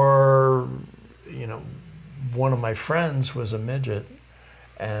 Or, one of my friends was a midget,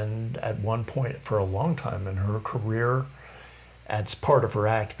 and at one point for a long time in her career, as part of her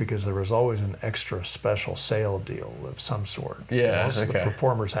act, because there was always an extra special sale deal of some sort. Yeah, Most of the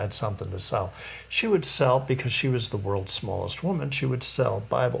performers had something to sell. She would sell, because she was the world's smallest woman, she would sell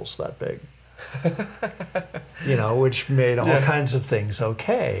Bibles that big. Which made all kinds of things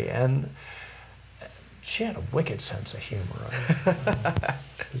okay. And she had a wicked sense of humor.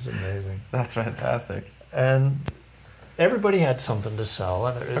 It was amazing. That's fantastic. And everybody had something to sell,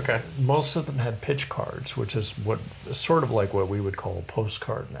 and Okay. most of them had pitch cards, which is sort of like what we would call a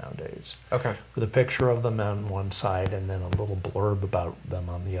postcard nowadays. Okay. With a picture of them on one side and then a little blurb about them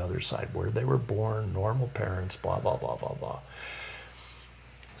on the other side, where they were born, normal parents, blah, blah, blah, blah, blah.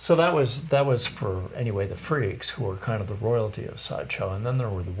 So that was for, anyway, the freaks, who were kind of the royalty of Sideshow. And then there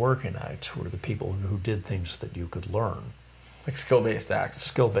were the working acts, who were the people who did things that you could learn. Like skill-based acts.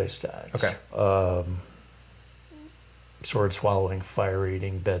 Skill-based acts. Okay. Sword swallowing, fire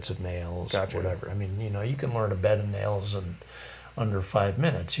eating, beds of nails, Gotcha. whatever. I mean, you can learn a bed of nails in under 5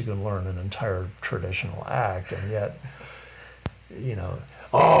 minutes. You can learn an entire traditional act, and yet,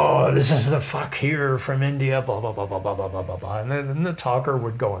 oh, this is the fuck here from India, blah, blah, blah, blah, blah, blah, blah, blah, blah. And then the talker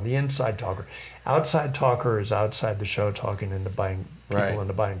would go on, the inside talker. Outside talker is outside the show talking into buying people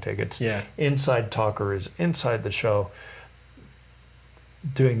into buying tickets. Yeah. Inside talker is inside the show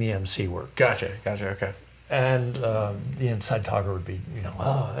doing the MC work. Gotcha, okay. And the inside talker would be,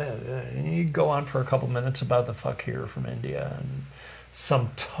 and you'd go on for a couple minutes about the fuck here from India and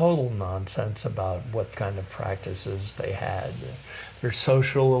some total nonsense about what kind of practices they had, their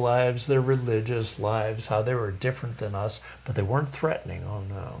social lives, their religious lives, how they were different than us, but they weren't threatening. Oh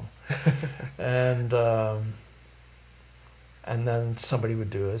no. And then somebody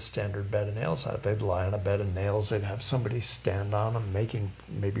would do a standard bed of nails out. They'd lie on a bed of nails. They'd have somebody stand on them,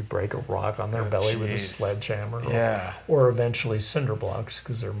 maybe break a rock on their belly with a sledgehammer. Yeah. Or eventually cinder blocks,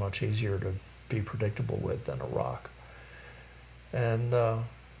 because they're much easier to be predictable with than a rock. And that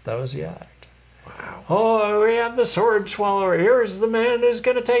was the act. Wow. Oh, we have the sword swallower. Here's the man who's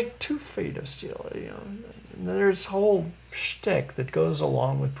going to take 2 feet of steel. And there's a whole shtick that goes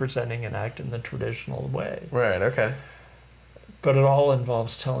along with presenting an act in the traditional way. Right, okay. But it all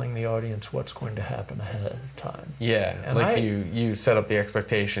involves telling the audience what's going to happen ahead of time. Yeah, and you set up the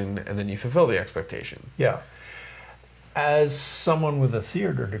expectation and then you fulfill the expectation. Yeah. As someone with a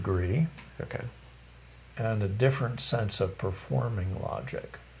theater degree Okay. and a different sense of performing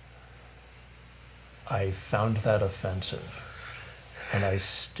logic, I found that offensive, and I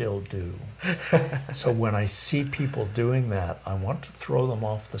still do. So when I see people doing that, I want to throw them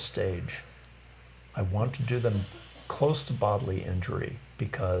off the stage. I want to do them close to bodily injury,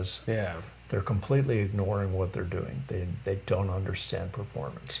 because they're completely ignoring what they're doing. They don't understand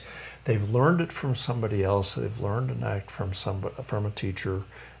performance. They've learned it from somebody else. They've learned an act from a teacher,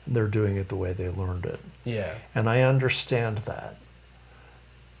 and they're doing it the way they learned it. Yeah. And I understand that,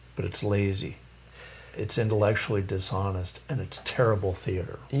 but it's lazy. It's intellectually dishonest, and it's terrible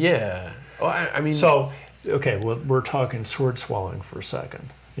theater. Yeah. Well, I mean... So, okay, well, we're talking sword swallowing for a second.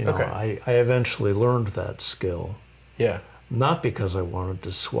 I eventually learned that skill. Yeah. Not because I wanted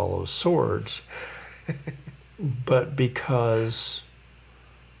to swallow swords, but because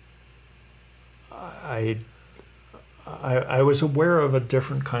I was aware of a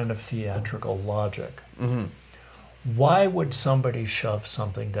different kind of theatrical logic. Mm-hmm. Why would somebody shove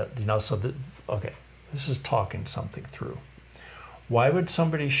something that, okay, this is talking something through. Why would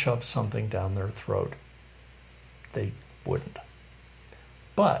somebody shove something down their throat? They wouldn't.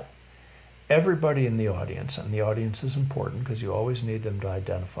 But everybody in the audience, and the audience is important because you always need them to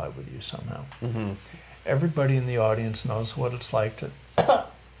identify with you somehow. Mm-hmm. Everybody in the audience knows what it's like to...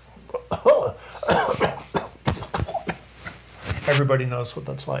 Everybody knows what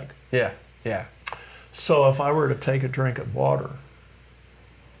that's like. Yeah, yeah. So if I were to take a drink of water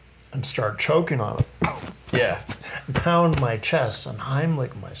and start choking on it, pound my chest and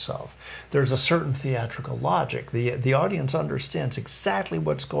Heimlich myself, there's a certain theatrical logic. The audience understands exactly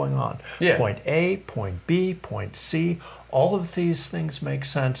what's going on. Yeah. Point A, point B, point C, all of these things make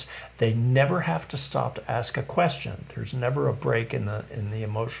sense. They never have to stop to ask a question. There's never a break in the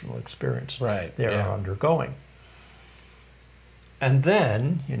emotional experience they're undergoing. And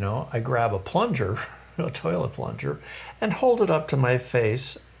then, I grab a plunger, a toilet plunger, and hold it up to my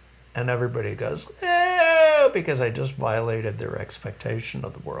face, and everybody goes, because I just violated their expectation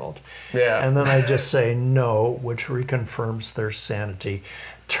of the world. Yeah. And then I just say no, which reconfirms their sanity.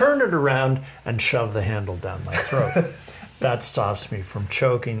 Turn it around and shove the handle down my throat. That stops me from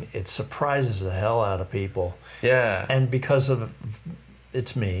choking. It surprises the hell out of people. Yeah. And because of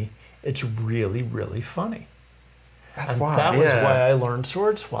it's me, it's really, really funny. That's and wild. that was why I learned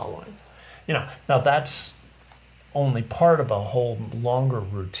sword swallowing. Now that's only part of a whole longer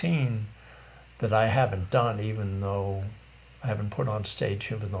routine that I haven't done, even though I haven't put on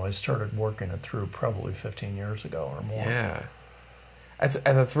stage, even though I started working it through probably 15 years ago or more. Yeah.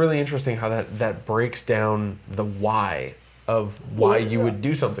 That's really interesting how that breaks down the why of why you would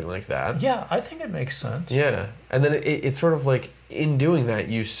do something like that. Yeah, I think it makes sense. Yeah. And then it's sort of like, in doing that,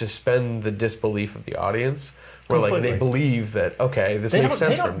 you suspend the disbelief of the audience, where like they believe that, okay, this makes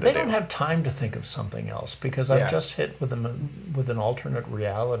sense for them to do. They don't have time to think of something else, because I've just hit with an alternate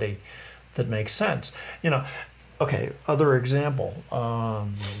reality that makes sense. Okay, other example.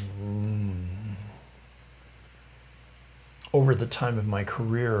 Over the time of my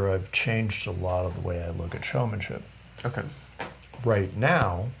career, I've changed a lot of the way I look at showmanship. Okay. Right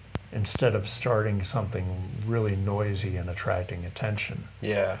now, instead of starting something really noisy and attracting attention.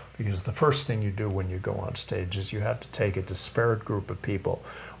 Yeah. Because the first thing you do when you go on stage is you have to take a disparate group of people,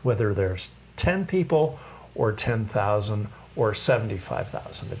 whether there's 10 people or 10,000 or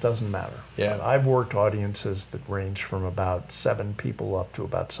 75,000. It doesn't matter. Yeah. But I've worked audiences that range from about 7 people up to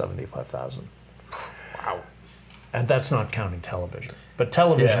about 75,000. Wow. And that's not counting television. But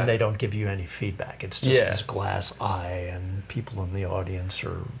television, they don't give you any feedback. It's just this glass eye, and people in the audience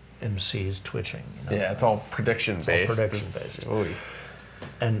are MCs twitching. Yeah, it's all prediction-based. It's all prediction-based.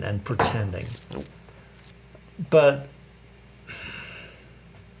 And pretending. But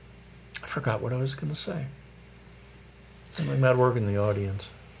I forgot what I was going to say. Something about working the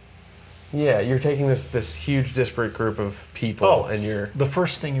audience. Yeah, you're taking this huge disparate group of people, and you're... The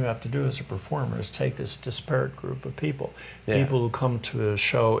first thing you have to do as a performer is take this disparate group of people. People who come to a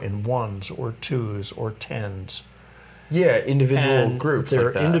show in ones or twos or tens. Yeah, individual groups like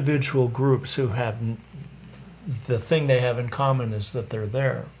that. They're individual groups who have... The thing they have in common is that they're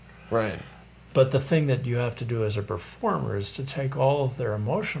there. Right. But the thing that you have to do as a performer is to take all of their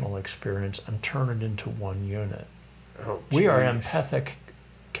emotional experience and turn it into one unit. Oh, we are empathic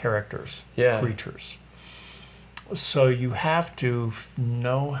characters, creatures. So you have to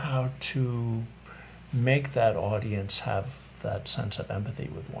know how to make that audience have that sense of empathy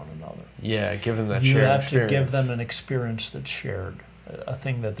with one another. Yeah, give them that shared experience. You have to give them an experience that's shared, a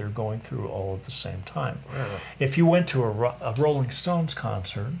thing that they're going through all at the same time. Wow. If you went to a Rolling Stones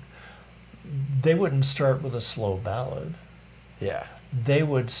concert, they wouldn't start with a slow ballad. Yeah. They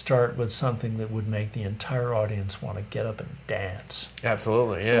would start with something that would make the entire audience want to get up and dance.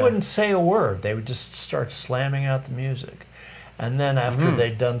 Absolutely, yeah. They wouldn't say a word. They would just start slamming out the music. And then after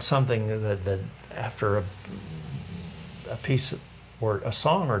they'd done something that after a piece or a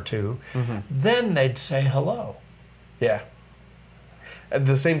song or two, then they'd say hello. Yeah.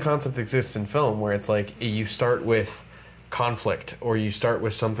 The same concept exists in film, where it's like you start with conflict, or you start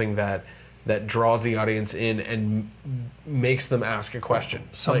with something that draws the audience in and makes them ask a question.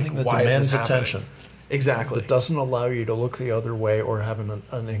 Something like, that demands attention. Exactly. That doesn't allow you to look the other way or have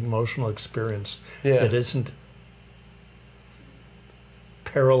an emotional experience that isn't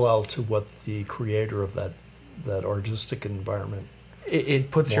parallel to what the creator of that artistic environment it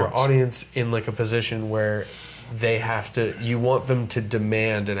puts your audience in like a position where they have to, you want them to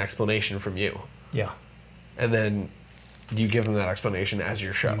demand an explanation from you. Yeah. And then you give them that explanation as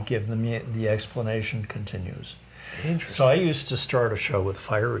your show. You give them the explanation continues. Interesting. So I used to start a show with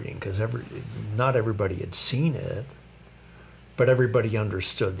fire eating because not everybody had seen it, but everybody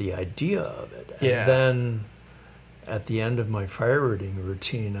understood the idea of it. And then at the end of my fire eating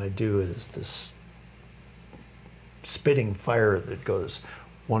routine, I do is this spitting fire that goes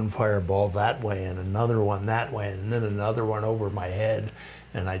one fireball that way and another one that way and then another one over my head,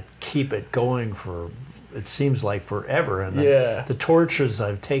 and I keep it going for, it seems like forever, and the torches,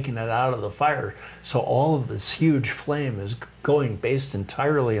 I've taken it out of the fire, so all of this huge flame is going based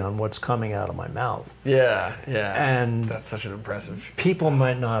entirely on what's coming out of my mouth. Yeah. And that's such an impressive. People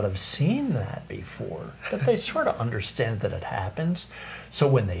might not have seen that before, but they sort of understand that it happens. So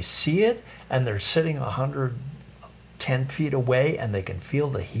when they see it and they're sitting 110 feet away and they can feel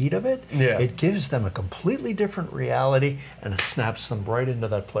the heat of it, it gives them a completely different reality, and it snaps them right into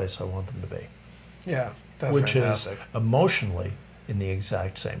that place I want them to be. Yeah, that's which fantastic. Is emotionally in the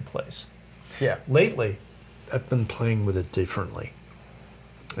exact same place. Yeah. Lately, I've been playing with it differently.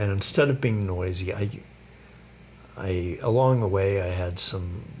 And instead of being noisy, along the way, I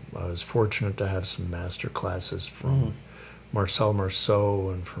was fortunate to have some master classes from Marcel Marceau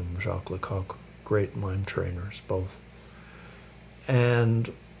and from Jacques Lecoq, great mime trainers, both.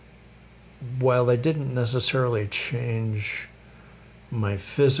 And while they didn't necessarily change my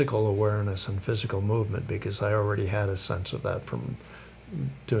physical awareness and physical movement, because I already had a sense of that from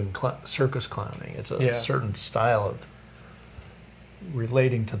doing circus clowning. It's a certain style of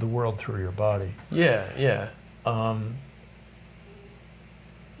relating to the world through your body. Yeah.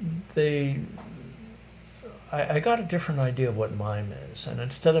 I got a different idea of what mime is, and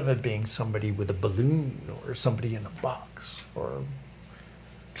instead of it being somebody with a balloon or somebody in a box or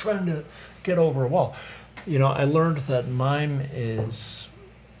trying to get over a wall, I learned that mime is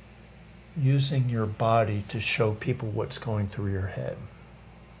using your body to show people what's going through your head.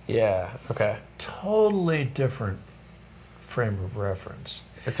 Yeah, okay. Totally different frame of reference.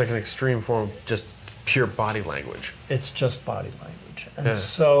 It's like an extreme form of just pure body language. It's just body language. And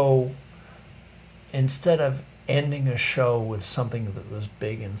so instead of ending a show with something that was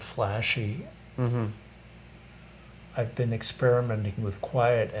big and flashy, I've been experimenting with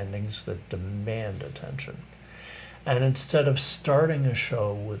quiet endings that demand attention. And instead of starting a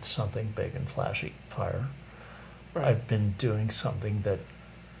show with something big and flashy, fire, I've been doing something that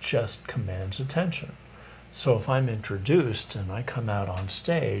just commands attention. So if I'm introduced and I come out on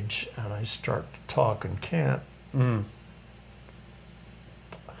stage and I start to talk and can't, and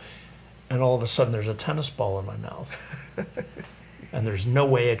all of a sudden there's a tennis ball in my mouth, and there's no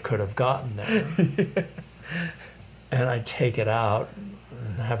way it could have gotten there, and I take it out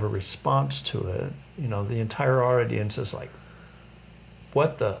and have a response to it, the entire audience is like,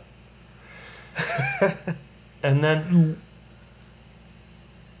 what the? And then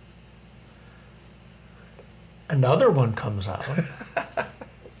another one comes out.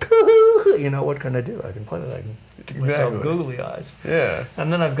 What can I do? I can play that. I can give myself googly eyes. Yeah.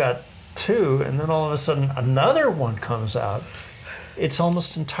 And then I've got two, and then all of a sudden another one comes out. It's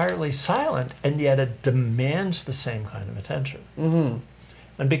almost entirely silent, and yet it demands the same kind of attention.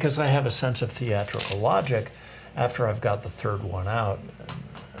 And because I have a sense of theatrical logic, after I've got the third one out,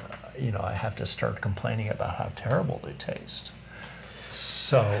 I have to start complaining about how terrible they taste.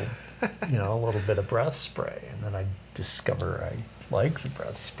 So, a little bit of breath spray, and then I discover I like the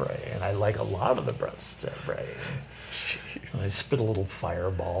breath spray, and I like a lot of the breath spray. And I spit a little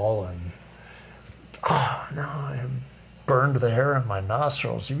fireball, and no, I burned the hair in my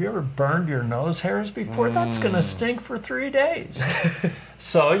nostrils. Have you ever burned your nose hairs before? That's going to stink for 3 days.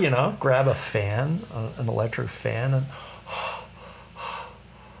 So, grab a fan, an electric fan, and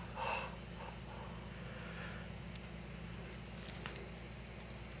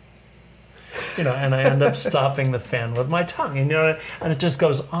and I end up stopping the fan with my tongue, and it just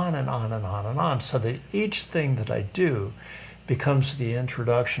goes on and on and on and on, so that each thing that I do becomes the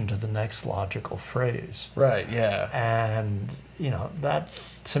introduction to the next logical phrase. Right, yeah. And, that,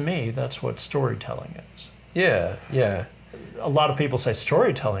 to me, that's what storytelling is. Yeah. A lot of people say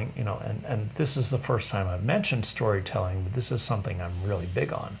storytelling, and this is the first time I've mentioned storytelling, but this is something I'm really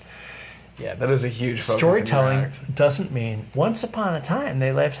big on. Yeah, that is a huge focus. Storytelling doesn't mean once upon a time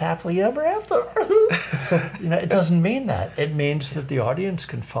they lived happily ever after. It doesn't mean that. It means that the audience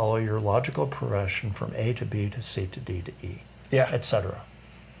can follow your logical progression from A to B to C to D to E, etc.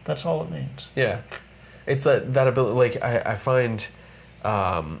 That's all it means. Yeah, it's that ability. Like I find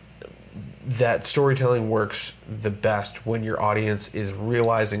that storytelling works the best when your audience is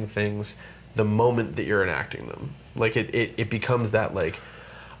realizing things the moment that you're enacting them. Like it becomes that like,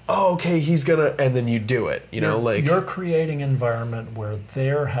 oh, okay, he's gonna, and then you do it, you're creating an environment where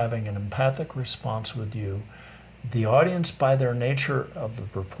they're having an empathic response with you. The audience, by their nature of the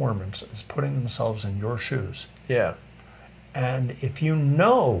performance, is putting themselves in your shoes. Yeah. And if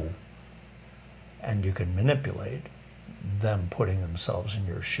and you can manipulate them putting themselves in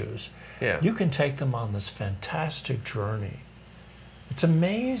your shoes, you can take them on this fantastic journey. It's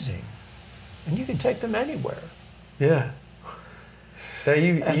amazing. And you can take them anywhere. Yeah. Now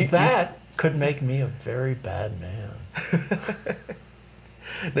that could make me a very bad man.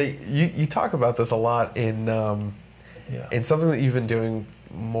 Now, you talk about this a lot in something that you've been doing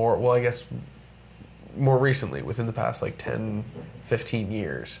more recently, within the past 10, 15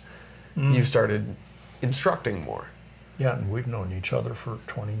 years. You've started instructing more. Yeah, and we've known each other for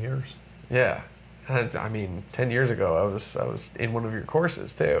 20 years. Yeah. And 10 years ago, I was in one of your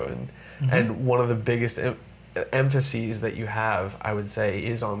courses too, and one of the biggest emphases that you have, I would say,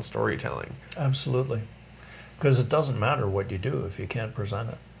 is on storytelling. Absolutely. Because it doesn't matter what you do if you can't present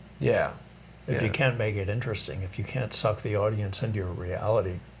it. Yeah. If you can't make it interesting, if you can't suck the audience into your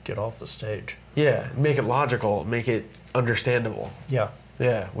reality, get off the stage. Yeah, make it logical, make it understandable. Yeah.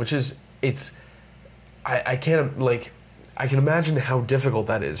 Yeah, which is, I can't, like, I can imagine how difficult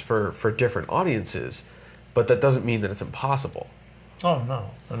that is for different audiences, but that doesn't mean that it's impossible. Oh,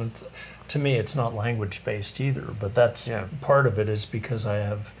 no. And to me, it's not language-based either, but that's part of it is because I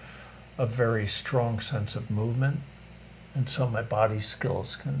have a very strong sense of movement, and so my body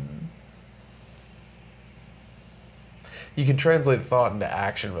skills can... You can translate thought into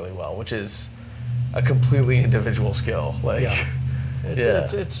action really well, which is a completely individual skill. Like,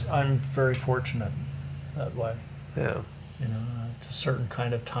 it's I'm very fortunate that way. Yeah. You know, it's a certain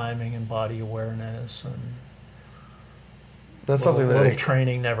kind of timing and body awareness, and that's something that little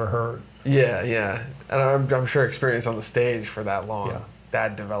training never hurt. Yeah, yeah, and I'm sure experience on the stage for that long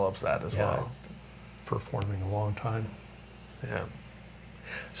that develops that as well. Performing a long time. Yeah.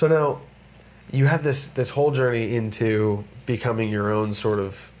 So now, you had this whole journey into becoming your own sort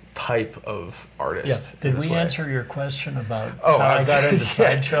of type of artist. Yeah. Did we answer your question about how I got into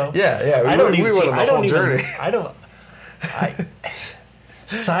Sideshow? Yeah. We went on the whole journey.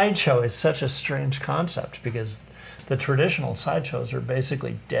 Sideshow is such a strange concept because the traditional sideshows are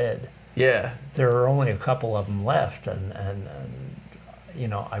basically dead. Yeah. There are only a couple of them left, and you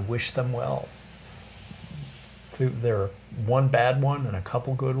know, I wish them well. There are one bad one and a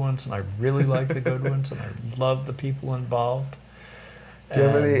couple good ones, and I really like the good ones, and I love the people involved. Do you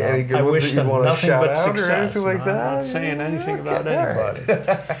have any good ones that you want to shout out or anything like that? I'm not saying anything about anybody.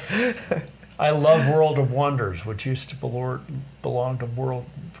 Right. I love World of Wonders, which used to belong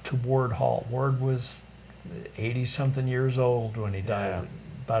to Ward Hall. Ward was 80-something years old when he died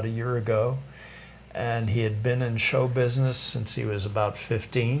about a year ago, and he had been in show business since he was about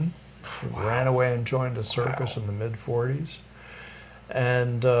 15. He ran away and joined a circus in the mid-40s,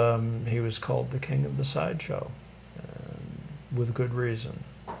 and he was called the King of the Sideshow, with good reason.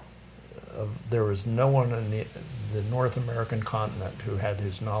 There was no one in the North American continent who had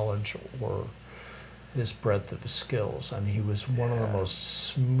his knowledge or his breadth of his skills. I mean, he was one of the most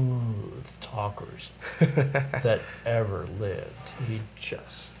smooth talkers that ever lived.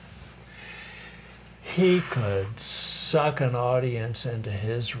 He could suck an audience into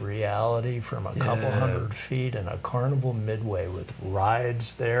his reality from a couple hundred feet in a carnival midway with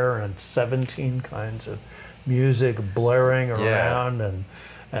rides there and 17 kinds of music blaring around and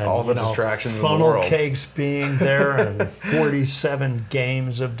all the distractions in the funnel world. cakes being there and 47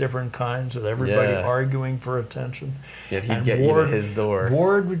 games of different kinds with everybody arguing for attention. Yet he'd get you to his door.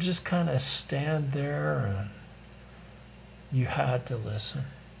 Ward would just kind of stand there and you had to listen.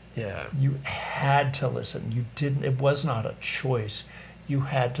 Yeah. You had to listen. You didn't. It was not a choice. You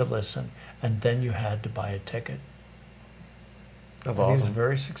had to listen, and then you had to buy a ticket. That's awesome. He was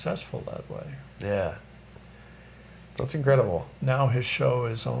very successful that way. Yeah. That's incredible. Now his show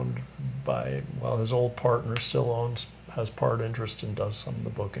is owned by, well, his old partner still has part interest and does some of the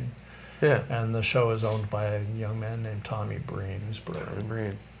booking. Yeah. And the show is owned by a young man named Tommy Breen, who's brilliant. Tommy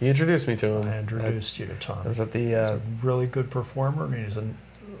Breen. You introduced me to him. I introduced you to Tommy. I was at the... He's a really good performer, and he's a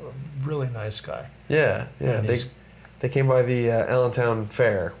really nice guy. Yeah, yeah. They came by the Allentown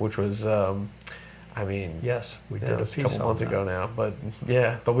Fair, which was, yes, we did a piece couple months on ago now. But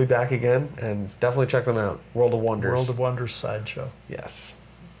yeah, they'll be back again, and definitely check them out. World of Wonders. World of Wonders Sideshow. Yes.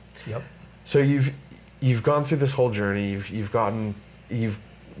 Yep. So you've gone through this whole journey. You've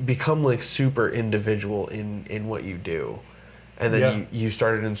become like super individual in what you do, and then you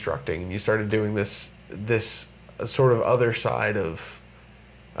started instructing, and you started doing this sort of other side of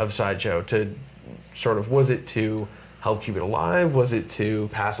Sideshow to sort of, was it to help keep it alive? Was it to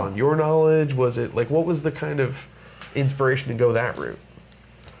pass on your knowledge? Was it like, what was the kind of inspiration to go that route?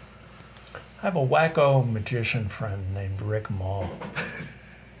 I have a wacko magician friend named Rick Mall.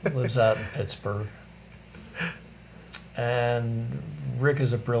 He lives out in Pittsburgh. And Rick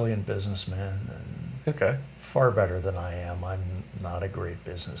is a brilliant businessman. And far better than I am. I'm not a great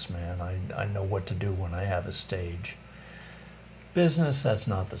businessman. I know what to do when I have a stage. Business, that's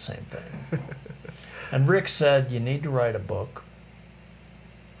not the same thing. And Rick said, you need to write a book.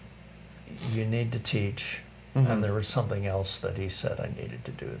 You need to teach. And there was something else that he said I needed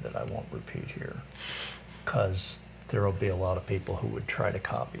to do that I won't repeat here, because there will be a lot of people who would try to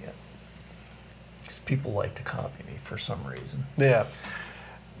copy it. Because people like to copy me for some reason. Yeah.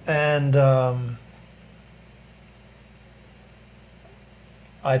 And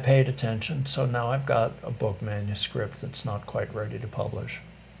I paid attention, so now I've got a book manuscript that's not quite ready to publish.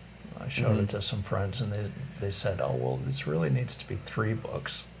 I showed it to some friends, and they said, oh, well, this really needs to be 3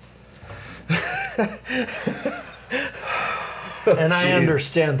 books. And I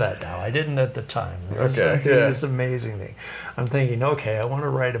understand that now. I didn't at the time. This amazing thing. I'm thinking, okay, I want to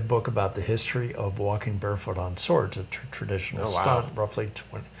write a book about the history of walking barefoot on swords, a traditional stunt, roughly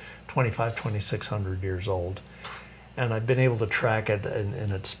 2,600 years old. And I've been able to track it,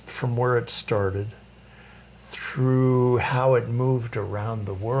 and it's from where it started through how it moved around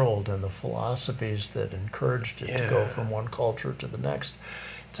the world and the philosophies that encouraged it to go from one culture to the next.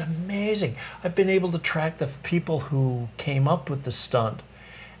 It's amazing. I've been able to track the people who came up with the stunt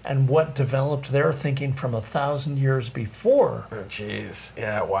and what developed their thinking from 1,000 years before. Oh, jeez.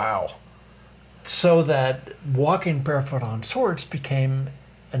 Yeah, wow. So that walking barefoot on swords became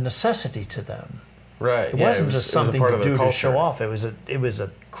a necessity to them. Right. It wasn't just something to do to show off. It was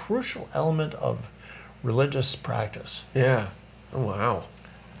a crucial element of religious practice. Yeah. Oh, wow.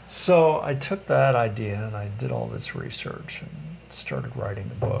 So I took that idea and I did all this research and started writing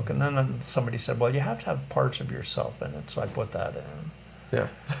the book. And then somebody said, well, you have to have parts of yourself in it. So I put that in. Yeah.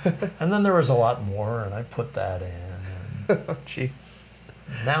 And then there was a lot more, and I put that in. Oh, jeez.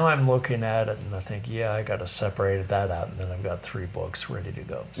 Now I'm looking at it and I think, yeah, I got to separate that out, and then I've got 3 books ready to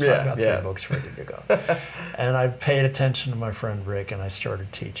go. So I've got 3 books ready to go. And I paid attention to my friend Rick, and I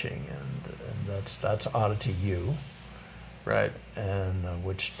started teaching, and that's Oddity U. Right. And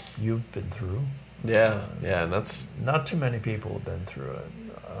which you've been through. Yeah, and that's not too many people have been through it.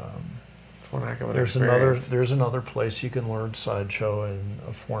 It's one heck of an there's experience. There's another place you can learn Sideshow in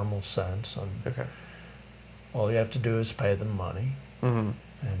a formal sense. And okay. All you have to do is pay them money and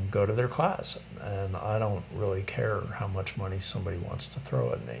go to their class. And I don't really care how much money somebody wants to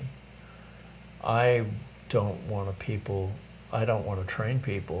throw at me. I don't want to train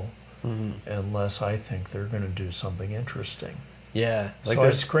people unless I think they're going to do something interesting. Yeah, like so I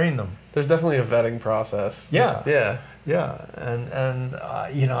screen them. There's definitely a vetting process. Yeah, and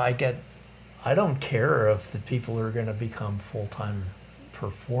I don't care if the people are going to become full-time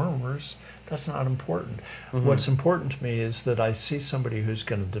performers. That's not important. What's important to me is that I see somebody who's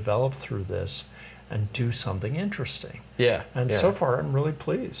going to develop through this and do something interesting. Yeah, and so far I'm really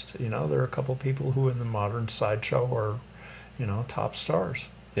pleased. There are a couple people who in the modern Sideshow are, top stars.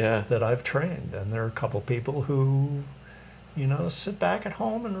 Yeah, that I've trained, and there are a couple people who sit back at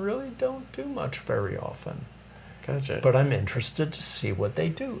home and really don't do much very often. Gotcha. But I'm interested to see what they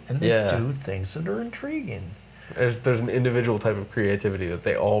do, and they do things that are intriguing. There's an individual type of creativity that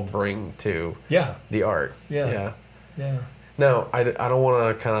they all bring to the art. Yeah. Now, I don't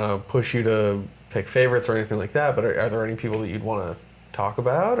want to kind of push you to pick favorites or anything like that, but are there any people that you'd want to talk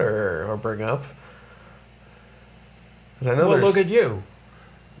about or bring up? Because I know look at you.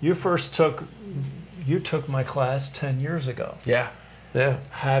 You took my class 10 years ago. Yeah.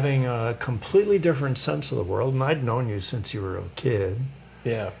 Having a completely different sense of the world, and I'd known you since you were a kid.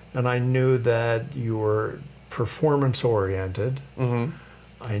 Yeah. And I knew that you were performance-oriented.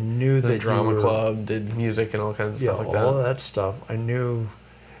 I knew that drama club, did music and all kinds of stuff like that. all of that stuff. I knew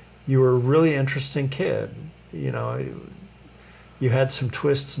you were a really interesting kid. You had some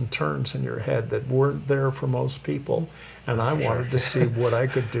twists and turns in your head that weren't there for most people, and I wanted to see what I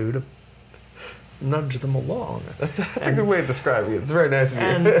could do to nudge them along. That's a good way of describing it. It's very nice of you.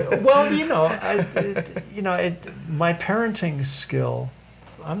 And, well, my parenting skill,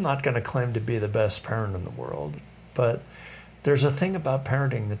 I'm not going to claim to be the best parent in the world, but there's a thing about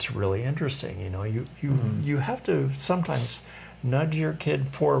parenting that's really interesting. You have to sometimes nudge your kid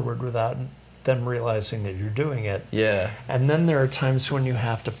forward without them realizing that you're doing it. Yeah. And then there are times when you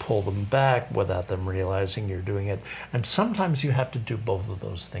have to pull them back without them realizing you're doing it. And sometimes you have to do both of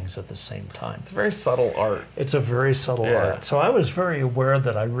those things at the same time. It's a very subtle art. It's a very subtle art. So I was very aware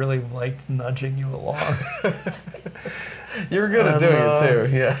that I really liked nudging you along. You were good at doing it too,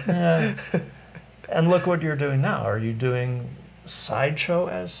 yeah. And look what you're doing now. Are you doing Sideshow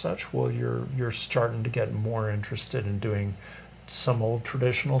as such? Well, you're starting to get more interested in doing some old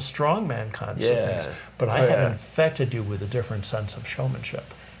traditional strongman kinds of things. But I have infected you with a different sense of showmanship.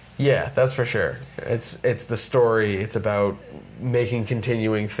 Yeah, that's for sure. It's the story. It's about making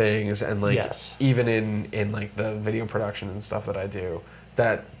continuing things, and even in like the video production and stuff that I do,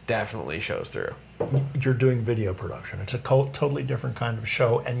 that definitely shows through. You're doing video production. It's a totally different kind of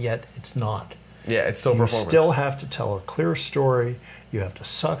show, and yet it's not. Yeah, it's still performance. You still have to tell a clear story. You have to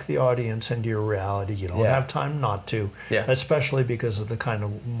suck the audience into your reality. You don't have time not to, especially because of the kind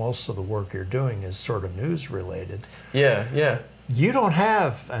of, most of the work you're doing is sort of news related. Yeah. You don't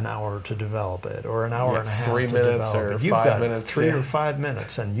have an hour to develop it, or an hour and a half 3 to minutes develop or it. You've 5 got minutes. 3 or 5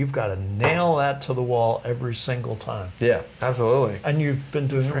 minutes, and you've got to nail that to the wall every single time. Yeah, absolutely. And you've been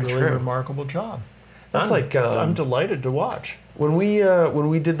doing a really remarkable job. I'm delighted to watch. When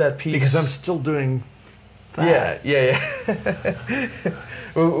we did that piece, because I'm still doing that. Yeah.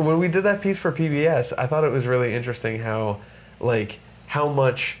 When we did that piece for PBS, I thought it was really interesting how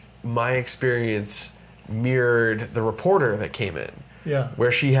much my experience mirrored the reporter that came in. Yeah.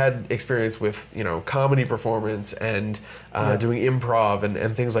 Where she had experience with, comedy performance and doing improv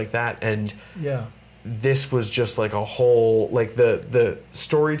and things like that. And yeah. This was just like a whole, like the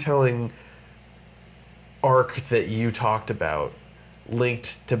storytelling arc that you talked about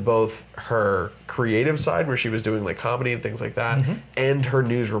linked to both her creative side, where she was doing like comedy and things like that, mm-hmm. and her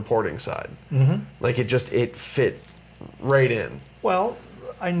news reporting side. Mm-hmm. Like it fit right in. Well,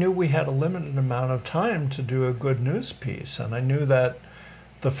 I knew we had a limited amount of time to do a good news piece, and I knew that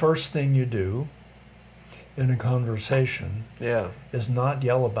the first thing you do in a conversation is not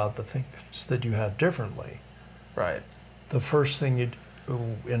yell about the things that you have differently. Right. The first thing you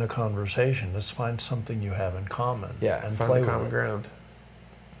do in a conversation is find something you have in common. Yeah, and find play the with common it. ground.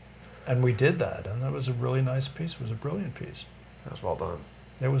 And we did that, and that was a really nice piece. It was a brilliant piece. That was well done.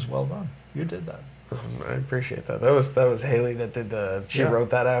 It was well done. You did that. I appreciate that. That was Haley that did she wrote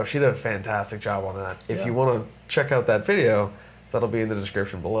that out. She did a fantastic job on that. If you want to check out that video, that'll be in the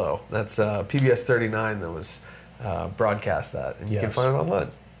description below. That's PBS 39 that was broadcast that, and you can find it online.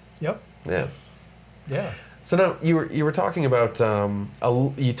 Yep. Yeah. Yeah. So now you were talking about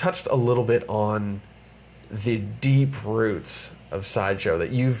you touched a little bit on the deep roots of Sideshow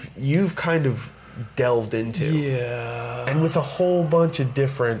that you've kind of delved into. Yeah. And with a whole bunch of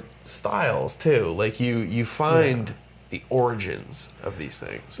different styles too. Like you find the origins of these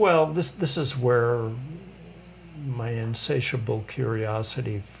things. Well, this is where my insatiable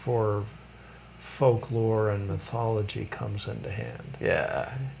curiosity for folklore and mythology comes into hand.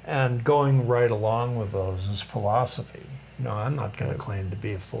 Yeah. And going right along with those is philosophy. No, I'm not going to claim to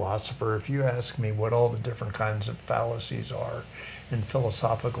be a philosopher. If you ask me what all the different kinds of fallacies are in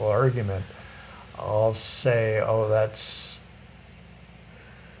philosophical argument, I'll say, oh, that's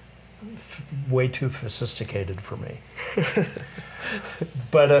way too sophisticated for me.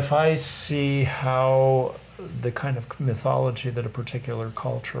 But if I see how the kind of mythology that a particular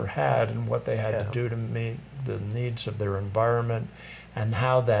culture had and what they had to do to meet the needs of their environment, and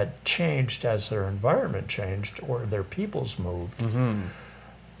how that changed as their environment changed or their peoples moved,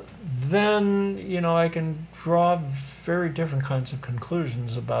 then, I can draw very different kinds of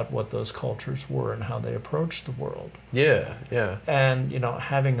conclusions about what those cultures were and how they approached the world. Yeah, yeah. And,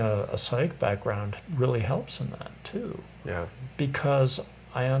 having a psych background really helps in that, too. Yeah. Because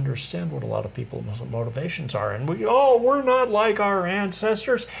I understand what a lot of people's motivations are. And we're not like our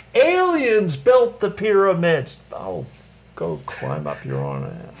ancestors. Aliens built the pyramids. Oh, go climb up your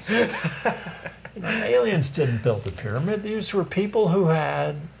own ass. Aliens didn't build the pyramid. These were people who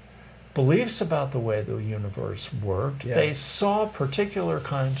had beliefs about the way the universe worked. Yeah. They saw particular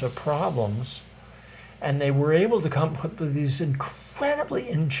kinds of problems, and they were able to come up with these incredibly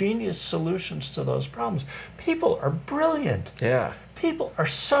ingenious solutions to those problems. People are brilliant. Yeah. People are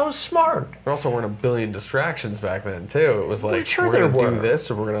so smart. There also weren't a billion distractions back then, too. It was like, we're going to do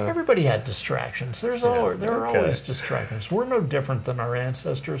this, or we're going to... Everybody had distractions. There are always distractions. We're no different than our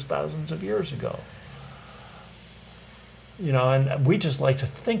ancestors thousands of years ago. And we just like to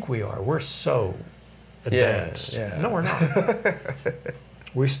think we are. We're so advanced. Yeah. No, we're not.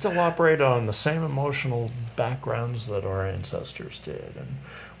 We still operate on the same emotional backgrounds that our ancestors did. And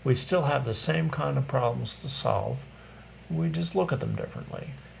we still have the same kind of problems to solve. We just look at them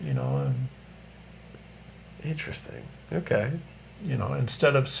differently, and interesting. Okay.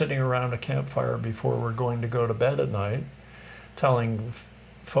 Instead of sitting around a campfire before we're going to go to bed at night, telling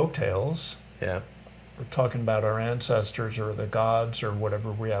folk tales. Yeah. Or talking about our ancestors or the gods or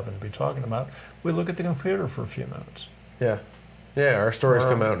whatever we happen to be talking about, we look at the computer for a few minutes. Yeah. Yeah, our stories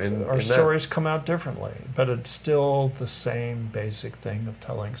come out stories come out differently, but it's still the same basic thing of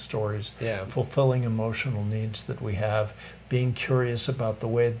telling stories, fulfilling emotional needs that we have, being curious about the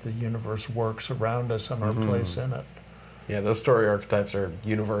way the universe works around us and our place in it. Yeah, those story archetypes are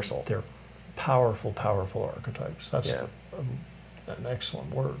universal. They're powerful, powerful archetypes. That's an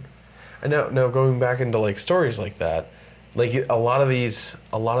excellent word. And now going back into like stories like that, like a lot of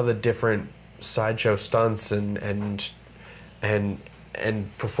the different sideshow stunts and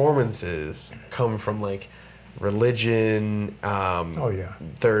performances come from like religion.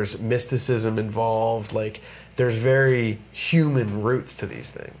 There's mysticism involved. Like there's very human roots to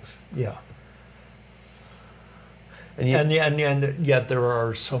these things. Yeah. And yet there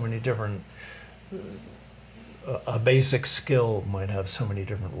are so many different. A basic skill might have so many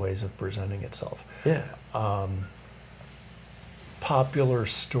different ways of presenting itself. Yeah. Popular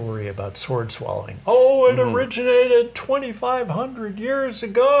story about sword swallowing. Oh, it originated 2,500 years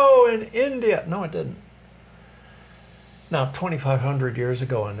ago in India. No, it didn't. Now, 2,500 years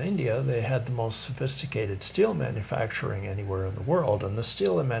ago in India, they had the most sophisticated steel manufacturing anywhere in the world, and the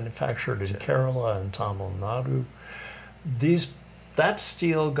steel they manufactured in Kerala and Tamil Nadu, that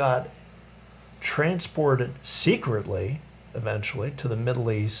steel got transported secretly, eventually, to the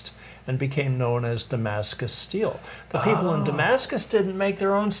Middle East and became known as Damascus steel. The people in Damascus didn't make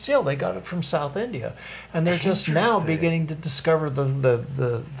their own steel; they got it from South India, and they're just now beginning to discover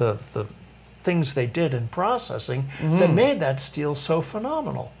the things they did in processing that made that steel so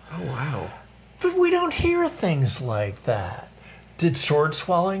phenomenal. Oh, wow. But we don't hear things like that. Did sword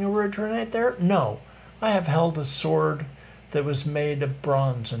swallowing originate there? No. I have held a sword that was made of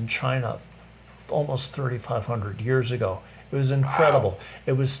bronze in China almost 3,500 years ago. It was incredible. Wow.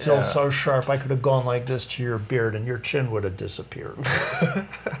 It was still so sharp, I could have gone like this to your beard and your chin would have disappeared.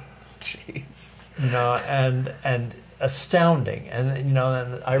 Jeez. You know, and astounding. And, you know,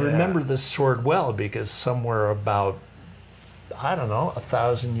 and I remember this sword well because somewhere about, I don't know,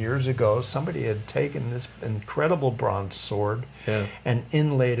 1,000 years ago, somebody had taken this incredible bronze sword and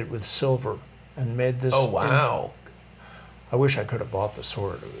inlaid it with silver and made this. Oh, wow. I wish I could have bought the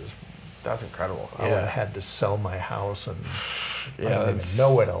sword. That's incredible. I would have had to sell my house and I don't even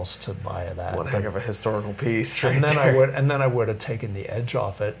know what else to buy of that. One heck of a historical piece, right? And then there. I would have taken the edge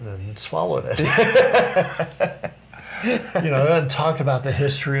off it and then swallowed it. You know, and talked about the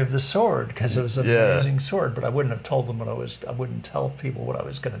history of the sword because it was an amazing sword. But I wouldn't have told them I wouldn't tell people what I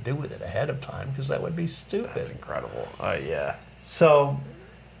was going to do with it ahead of time because that would be stupid. That's incredible. Yeah. So,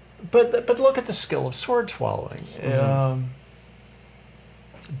 but look at the skill of sword swallowing.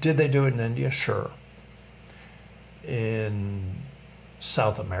 Did they do it in India? Sure. In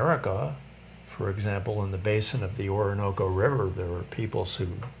South America, for example, in the basin of the Orinoco River, there were peoples who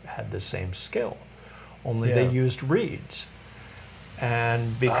had the same skill, only they used reeds.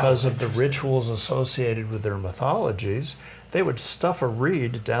 And because of the rituals associated with their mythologies, they would stuff a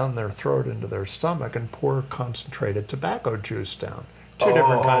reed down their throat into their stomach and pour concentrated tobacco juice down. Two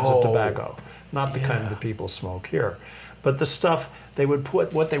different kinds of tobacco, not the kind that people smoke here. But the stuff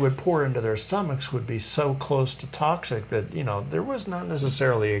what they would pour into their stomachs would be so close to toxic that, you know, there was not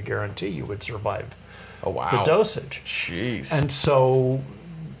necessarily a guarantee you would survive the dosage. Jeez. And so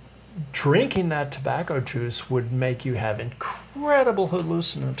drinking that tobacco juice would make you have incredible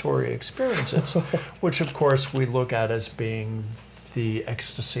hallucinatory experiences, which of course we look at as being the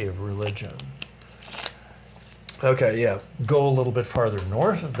ecstasy of religion. Okay, yeah. Go a little bit farther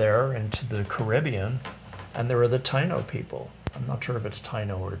north of there into the Caribbean, and there are the Taino people. I'm not sure if it's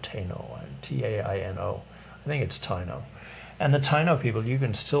Taino or Taino, Taino. I think it's Taino. And the Taino people you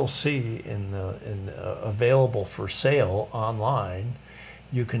can still see available for sale online.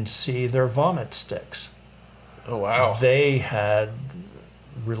 You can see their vomit sticks. Oh, wow. They had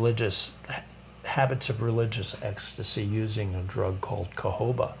habits of religious ecstasy using a drug called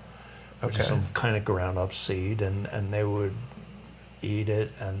cahoba, which is some kind of ground up seed, and they would eat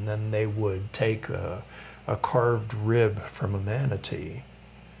it, and then they would take a carved rib from a manatee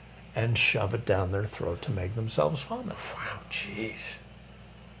and shove it down their throat to make themselves vomit. Wow, jeez.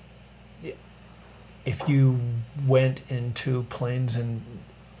 Yeah. If you went into plains in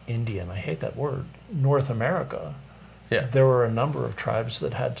India, and I hate that word, North America, there were a number of tribes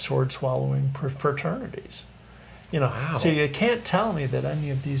that had sword swallowing fraternities. You know, so you can't tell me that any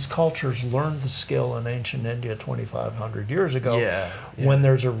of these cultures learned the skill in ancient India 2,500 years ago when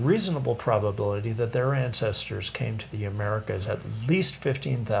there's a reasonable probability that their ancestors came to the Americas at least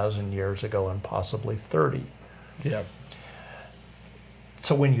 15,000 years ago and possibly 30. Yeah.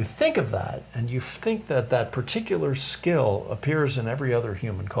 So when you think of that, and you think that that particular skill appears in every other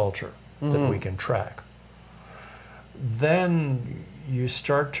human culture that we can track, then you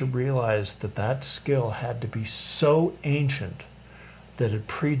start to realize that that skill had to be so ancient that it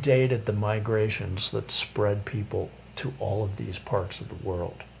predated the migrations that spread people to all of these parts of the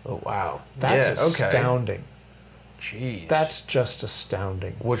world. Oh, wow. That's astounding. Jeez. That's just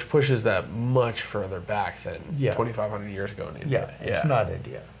astounding. Which pushes that much further back than 2,500 years ago in India. Yeah, it's not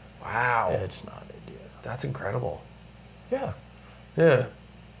India. Wow. It's not India. That's incredible. Yeah. Yeah.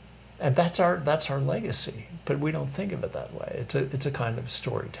 And that's our legacy, but we don't think of it that way. It's a kind of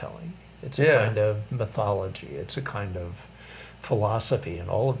storytelling. It's a kind of mythology. It's a kind of philosophy, and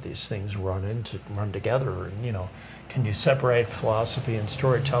all of these things run together. And, you know, can you separate philosophy and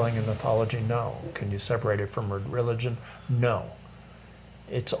storytelling and mythology? No. Can you separate it from religion? No.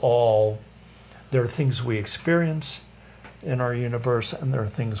 It's all, there are things we experience in our universe, and there are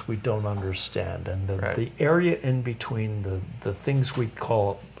things we don't understand. And the area in between the things we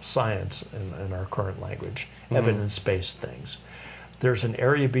call science in our current language, evidence-based things, there's an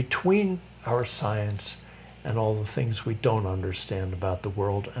area between our science and all the things we don't understand about the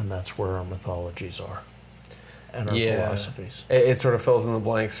world, and that's where our mythologies are and our philosophies. It sort of fills in the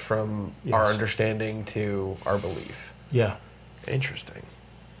blanks from our Yes. understanding to our belief. Yeah. Interesting.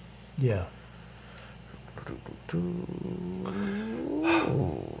 Yeah.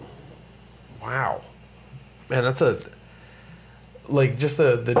 Wow. Man, that's just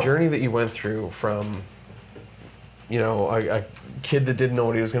the journey that you went through from, a kid that didn't know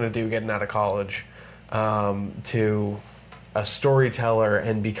what he was going to do getting out of college, to a storyteller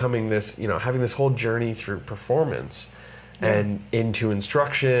and becoming this, having this whole journey through performance and into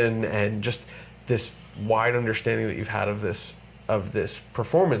instruction and just this wide understanding that you've had of this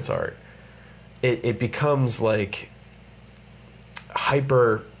performance art. It becomes like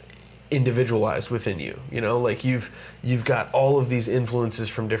hyper individualized within you, like you've got all of these influences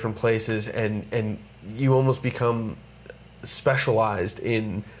from different places, and you almost become specialized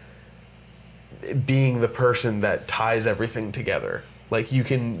in being the person that ties everything together. Like you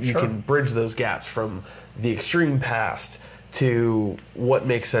can bridge those gaps from the extreme past to what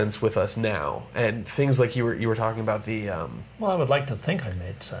makes sense with us now, and things like you were talking about the Well, I would like to think I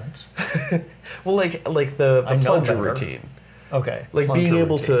made sense. well, like the plunger routine. Okay. Like being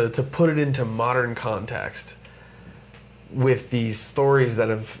able to put it into modern context with these stories that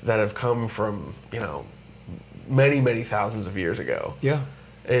have come from, many thousands of years ago. Yeah.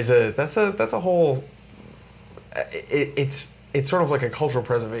 That's a whole it's sort of like a cultural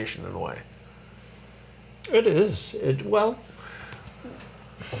preservation in a way. It is.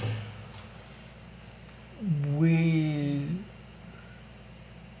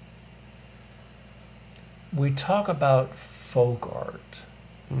 We talk about folk art,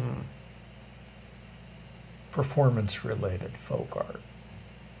 performance-related folk art.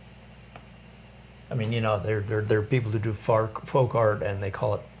 I mean, there are people who do folk art, and they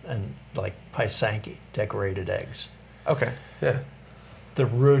call it like paisanki, decorated eggs. Okay. Yeah. The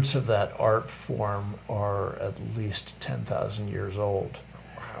roots of that art form are at least 10,000 years old.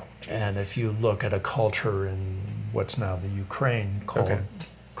 Wow. And if you look at a culture in what's now the Ukraine called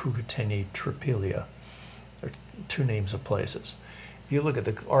Kukateni Tripilia, there are two names of places. If you look at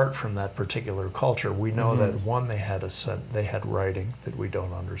the art from that particular culture, we know that one, they had writing that we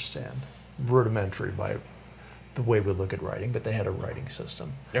don't understand, rudimentary by the way we look at writing, but they had a writing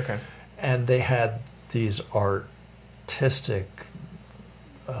system. Okay. And they had these artistic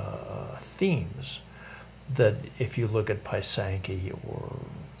themes that, if you look at paisanki or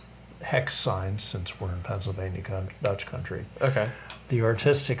hex signs, since we're in Pennsylvania, Dutch country, the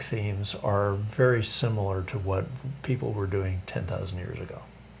artistic themes are very similar to what people were doing 10,000 years ago.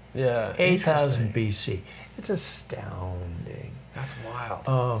 Yeah. 8,000 BC. It's astounding. That's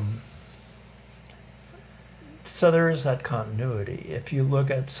wild. So there is that continuity. If you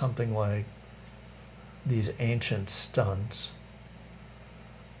look at something like these ancient stunts,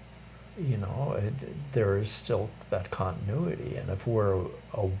 there is still that continuity. And if we're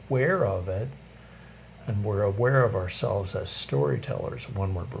aware of it, and we're aware of ourselves as storytellers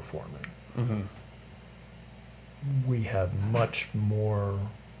when we're performing, we have much more,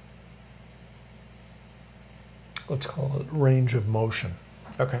 let's call it, range of motion.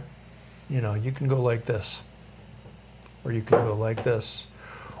 Okay. You can go like this, or you can go like this,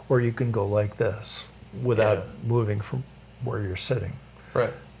 or you can go like this without moving from where you're sitting.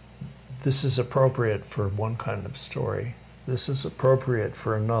 Right. This is appropriate for one kind of story. This is appropriate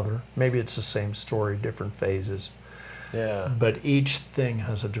for another. Maybe it's the same story, different phases. Yeah. But each thing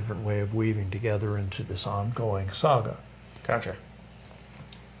has a different way of weaving together into this ongoing saga. Gotcha.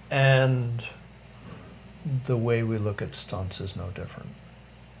 And the way we look at stunts is no different.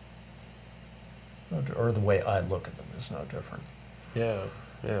 Or the way I look at them is no different. Yeah.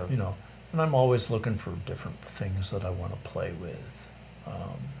 Yeah. And I'm always looking for different things that I want to play with.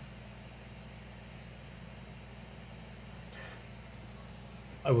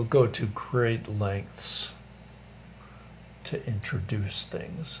 I will go to great lengths to introduce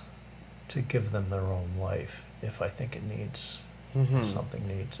things, to give them their own life if I think it needs, something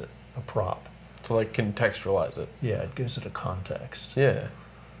needs it, a prop. To contextualize it. Yeah, it gives it a context. Yeah.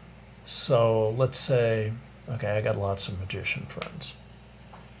 So let's say, okay, I got lots of magician friends.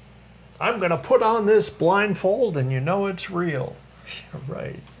 I'm going to put on this blindfold and it's real. Yeah,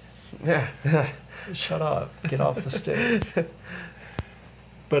 right. Yeah. Shut up. Get off the stage.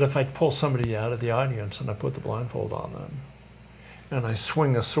 But if I pull somebody out of the audience and I put the blindfold on them, and I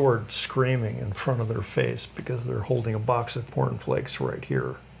swing a sword screaming in front of their face because they're holding a box of cornflakes right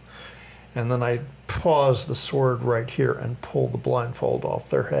here, and then I pause the sword right here and pull the blindfold off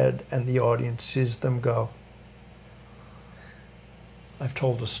their head, and the audience sees them go, I've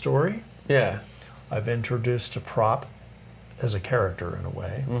told a story. Yeah. I've introduced a prop as a character in a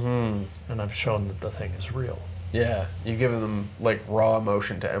way, and I've shown that the thing is real. Yeah, you've given them like raw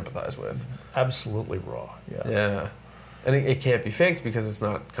emotion to empathize with. Absolutely raw. Yeah. Yeah, and it can't be faked because it's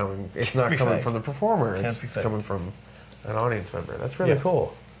not coming. It's not coming from the performer. It's coming from an audience member. That's really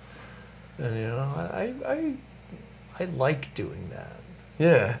cool. And you know, I like doing that.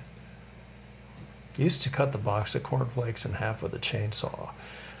 Yeah. Used to cut the box of cornflakes in half with a chainsaw.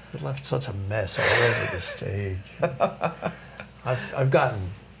 It left such a mess all over the stage. I've gotten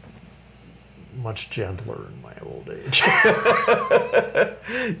much gentler in my old age.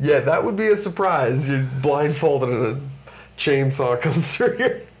 Yeah, that would be a surprise. You're blindfolded and a chainsaw comes through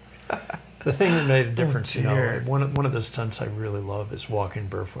here. The thing that made a difference, you know, one of the stunts I really love is walking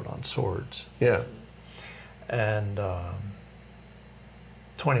barefoot on swords. Yeah. And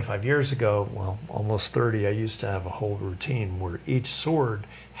 25 years ago, well, almost 30, I used to have a whole routine where each sword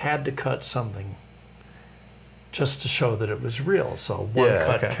had to cut something just to show that it was real. So one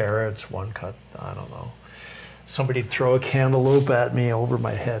cut carrots, one cut, I don't know. Somebody'd throw a cantaloupe at me over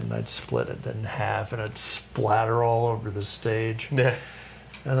my head and I'd split it in half and it'd splatter all over the stage. Yeah.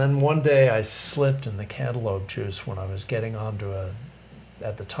 And then one day I slipped in the cantaloupe juice when I was getting onto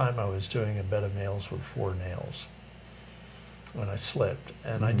at the time I was doing a bed of nails with 4 nails. When I slipped,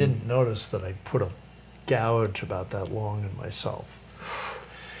 and I didn't notice that I put a gouge about that long in myself.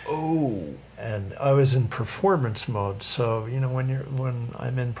 Oh. And I was in performance mode, so you know when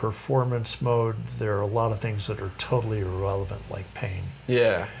I'm in performance mode, there are a lot of things that are totally irrelevant, like pain.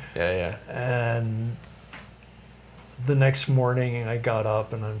 Yeah. And the next morning, I got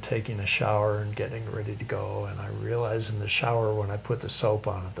up and I'm taking a shower and getting ready to go, and I realized in the shower when I put the soap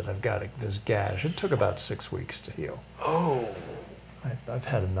on it that I've got this gash. It took about 6 weeks to heal. Oh. I've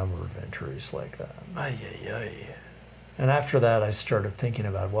had a number of injuries like that. Ay, ay, ay. And after that, I started thinking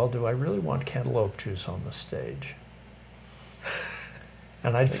about, well, do I really want cantaloupe juice on the stage?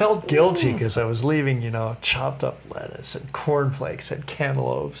 And I felt guilty because I was leaving, you know, chopped up lettuce and cornflakes and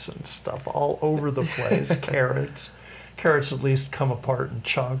cantaloupes and stuff all over the place, carrots. Carrots at least come apart in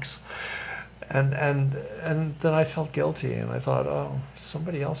chunks. And then I felt guilty and I thought, oh,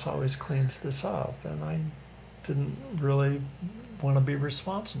 somebody else always cleans this up. And I didn't really want to be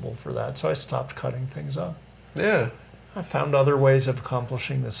responsible for that. So I stopped cutting things up. Yeah. I found other ways of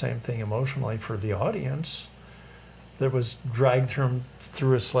accomplishing the same thing emotionally for the audience that was dragged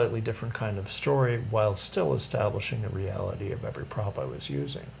through a slightly different kind of story while still establishing the reality of every prop I was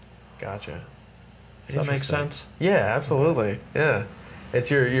using. Gotcha. Does that make sense? Yeah, absolutely. Yeah.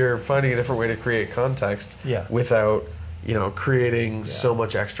 It's you're finding a different way to create context without, you know, creating so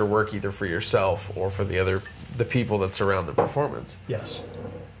much extra work either for yourself or for the people that surround the performance. Yes.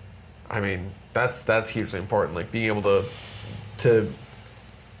 I mean, that's hugely important. Like being able to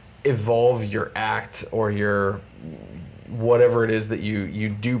evolve your act or your whatever it is that you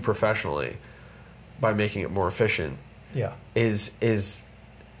do professionally by making it more efficient. Yeah. Is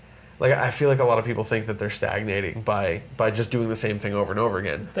like, I feel like a lot of people think that they're stagnating by just doing the same thing over and over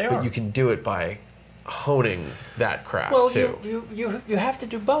again. But you can do it by honing that craft too. Well, you have to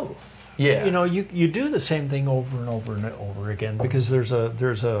do both. Yeah. You know, you do the same thing over and over and over again because there's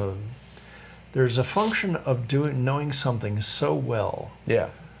a function of knowing something so well. Yeah.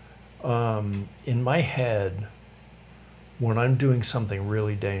 In my head, when I'm doing something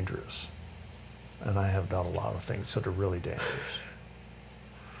really dangerous, and I have done a lot of things that are really dangerous.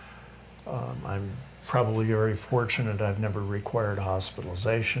 I'm probably very fortunate I've never required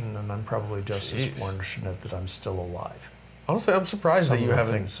hospitalization, and I'm probably just as fortunate that I'm still alive. Honestly, I'm surprised that you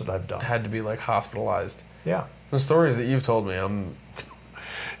haven't things that I've done. had to be like hospitalized. Yeah. The stories that you've told me,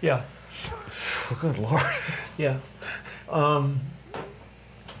 Yeah. Good Lord. Yeah.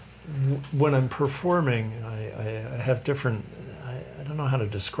 When I'm performing, I have different, I don't know how to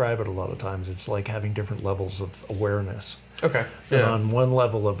describe it a lot of times. It's like having different levels of awareness. Okay. And on one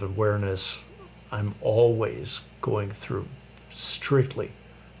level of awareness, I'm always going through strictly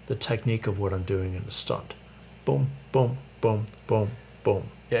the technique of what I'm doing in a stunt. Boom, boom, boom, boom, boom.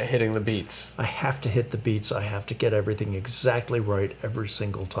 Yeah, hitting the beats. I have to hit the beats. I have to get everything exactly right every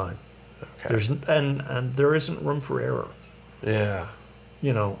single time. Okay. And there isn't room for error. Yeah.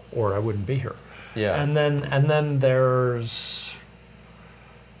 You know, or I wouldn't be here. Yeah. And then there's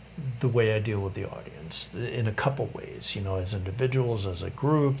the way I deal with the audience in a couple ways, you know, as individuals, as a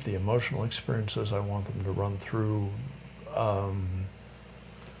group, the emotional experiences I want them to run through. And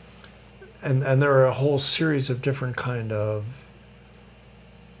there are a whole series of different kind of,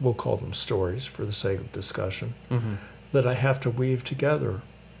 we'll call them stories for the sake of discussion, that I have to weave together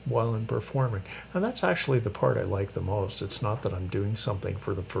while I'm performing. And that's actually the part I like the most. It's not that I'm doing something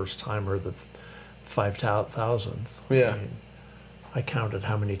for the first time or 5,000th. Yeah. I counted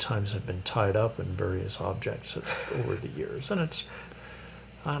how many times I've been tied up in various objects over the years, and it's,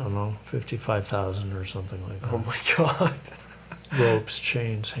 I don't know, 55,000 or something like that. Oh my God. Ropes,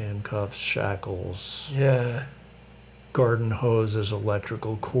 chains, handcuffs, shackles, Yeah. garden hoses,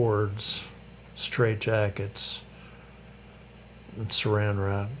 electrical cords, straitjackets, and saran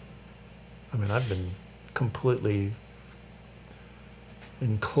wrap. I mean, I've been completely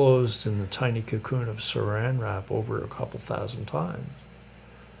enclosed in the tiny cocoon of saran wrap over a couple thousand times.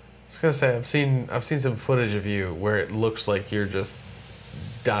 I was gonna say I've seen some footage of you where it looks like you're just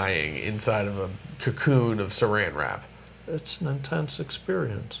dying inside of a cocoon of saran wrap. It's an intense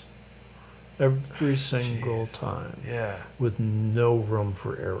experience. Every single time. Yeah. With no room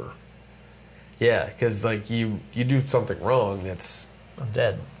for error. Yeah, because like you do something wrong, it's I'm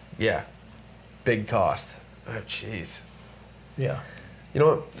dead. yeah, big cost. Oh jeez. Yeah. You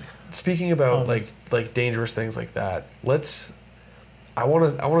know what? Speaking about like dangerous things like that, I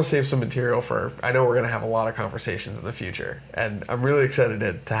want to save some material for. I know we're gonna have a lot of conversations in the future, and I'm really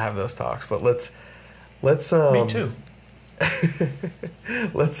excited to have those talks. But let's Me too.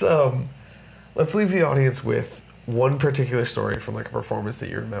 let's leave the audience with one particular story from like a performance that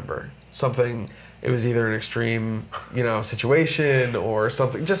you remember. Something, it was either an extreme, situation or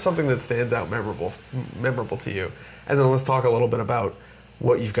something that stands out memorable to you. And then let's talk a little bit about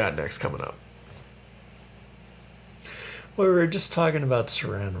what you've got next coming up. Well, we were just talking about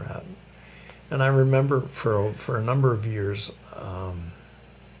saran wrap. And I remember for a number of years,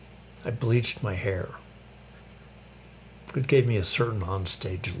 I bleached my hair. It gave me a certain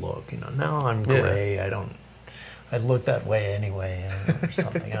onstage look. Now I'm gray. Yeah. I look that way anyway or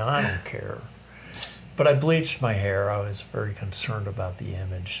something, and I don't care. But I bleached my hair. I was very concerned about the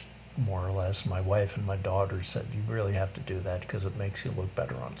image, more or less. My wife and my daughter said, you really have to do that because it makes you look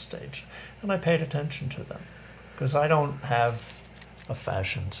better on stage. And I paid attention to them because I don't have a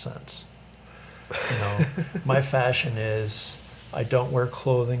fashion sense. My fashion is I don't wear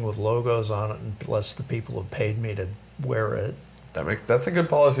clothing with logos on it unless the people have paid me to wear it. That's a good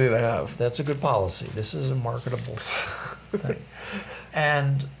policy to have. That's a good policy. This is a marketable thing.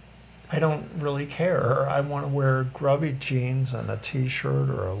 And I don't really care. I want to wear grubby jeans and a t-shirt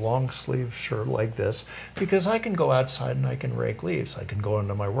or a long sleeve shirt like this because I can go outside and I can rake leaves. I can go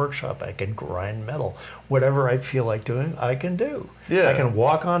into my workshop. I can grind metal. Whatever I feel like doing, I can do. Yeah. I can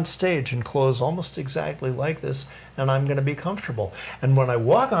walk on stage in clothes almost exactly like this and I'm going to be comfortable. And when I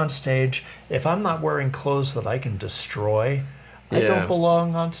walk on stage, if I'm not wearing clothes that I can destroy, I don't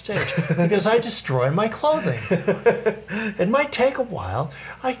belong on stage because I destroy my clothing. It might take a while.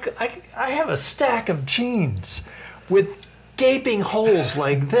 I have a stack of jeans with gaping holes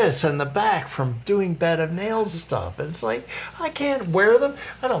like this in the back from doing bed of nails stuff. And it's like, I can't wear them.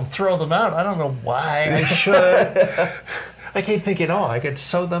 I don't throw them out. I don't know why I should. I keep thinking, I could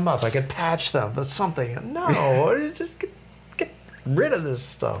sew them up. I could patch them. But something. No, just get rid of this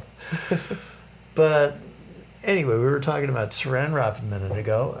stuff. But anyway, we were talking about saran wrap a minute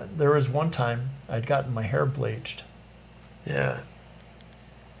ago. There was one time I'd gotten my hair bleached. Yeah.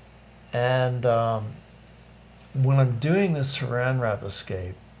 And when I'm doing the saran wrap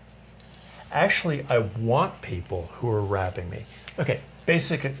escape, actually I want people who are wrapping me. Okay,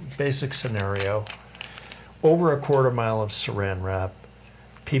 basic scenario. Over a quarter mile of saran wrap,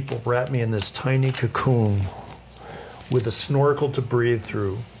 people wrap me in this tiny cocoon with a snorkel to breathe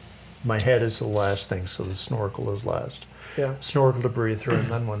through. My head is the last thing, so the snorkel is last. Yeah. Snorkel to breathe through, and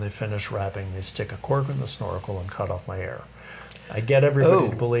then when they finish wrapping, they stick a cork in the snorkel and cut off my hair. I get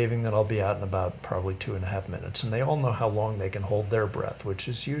everybody believing that I'll be out in about probably 2.5 minutes, and they all know how long they can hold their breath, which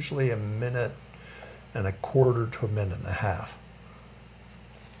is usually 1.25 minutes to 1.5 minutes.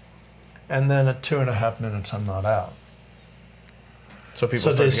 And then at 2.5 minutes, I'm not out. So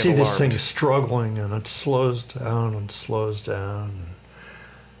people they see this thing struggling, and it slows down and slows down.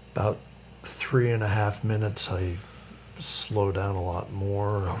 About 3.5 minutes, I slow down a lot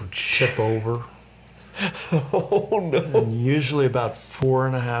more and tip over. Oh, no. And usually about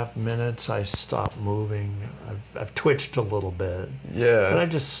 4.5 minutes, I stop moving. I've twitched a little bit. Yeah. But I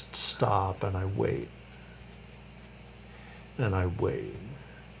just stop and I wait. And I wait.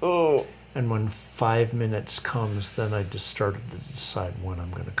 Oh. And when 5 minutes comes, then I just started to decide when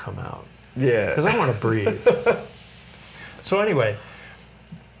I'm going to come out. Yeah. Because I want to breathe. So anyway,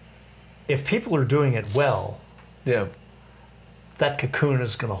 if people are doing it well, that cocoon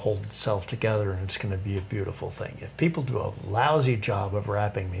is going to hold itself together and it's going to be a beautiful thing. If people do a lousy job of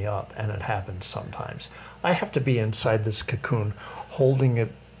wrapping me up, and it happens sometimes, I have to be inside this cocoon holding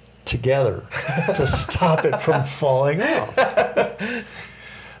it together to stop it from falling off.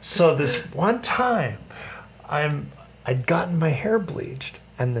 So this one time, I'd gotten my hair bleached,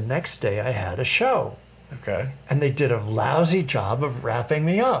 and the next day I had a show. Okay. And they did a lousy job of wrapping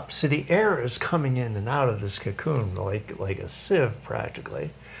me up. So the air is coming in and out of this cocoon like a sieve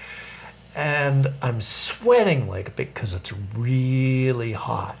practically. And I'm sweating like a big because it's really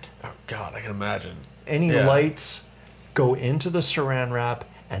hot. Oh God, I can imagine. Any lights go into the saran wrap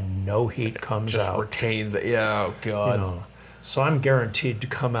and no heat comes Just out. retains it. Yeah, oh God. You know, so I'm guaranteed to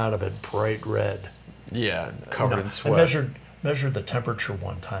come out of it bright red. Yeah, covered in sweat. I measured the temperature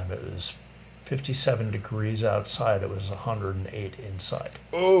one time. It was 57 degrees outside. It was 108 inside.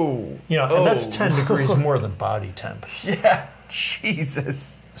 Oh. You know, and that's 10 degrees more than body temp. Yeah,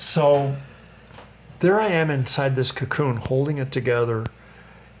 Jesus. So there I am inside this cocoon holding it together,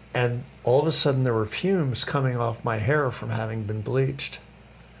 and all of a sudden there were fumes coming off my hair from having been bleached.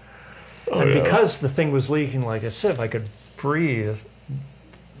 And because the thing was leaking like a sieve, I could breathe.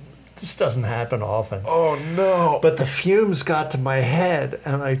 This doesn't happen often. Oh no. But the fumes got to my head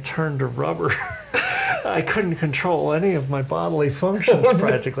and I turned to rubber. I couldn't control any of my bodily functions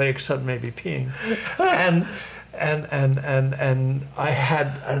practically, except maybe peeing. And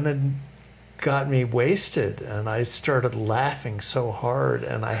it got me wasted, and I started laughing so hard,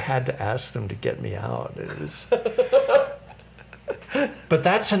 and I had to ask them to get me out. It was But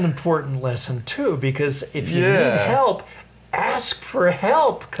that's an important lesson too, because if you need help, ask for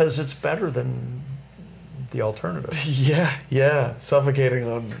help, because it's better than the alternative. Yeah. Suffocating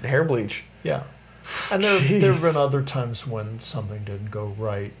on hair bleach. Yeah. And there have been other times when something didn't go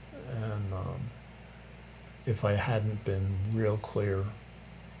right, and if I hadn't been real clear,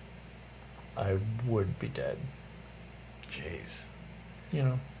 I would be dead. Jeez.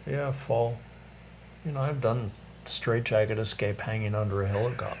 You know, fall. You know, I've done straitjacket escape hanging under a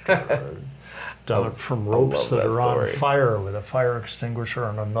helicopter. I've done it from ropes that are on fire with a fire extinguisher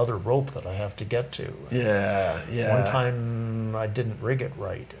and another rope that I have to get to. Yeah. One time I didn't rig it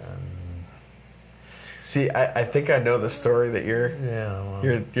right. And see, I think I know the story that you're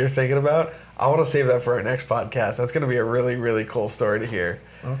thinking about. I want to save that for our next podcast. That's going to be a really, really cool story to hear.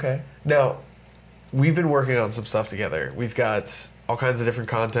 Okay. Now, we've been working on some stuff together. We've got all kinds of different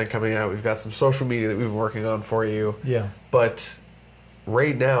content coming out. We've got some social media that we've been working on for you. Yeah. But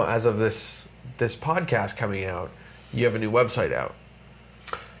right now, as of this podcast coming out, you have a new website out.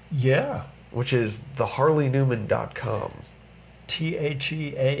 Yeah. Which is theharleynewman.com.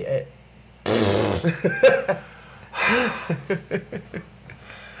 THEAA.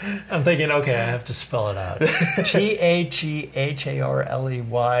 I'm thinking, okay, I have to spell it out. THEHARLEY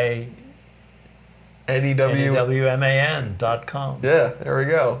NEWMAN.com. Yeah, there we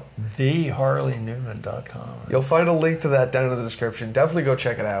go. TheHarleynewman.com. You'll find a link to that down in the description. Definitely go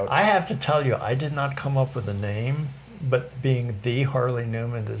check it out. I have to tell you, I did not come up with a name, but being The Harley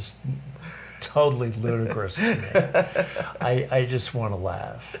Newman is totally ludicrous to me. I just want to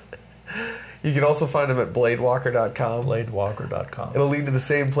laugh. You can also find him at bladewalker.com. Bladewalker.com. It'll lead to the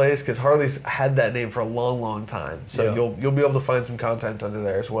same place because Harley's had that name for a long, long time. So you'll be able to find some content under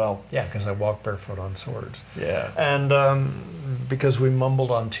there as well. Yeah, because I walk barefoot on swords. Yeah. And because we mumbled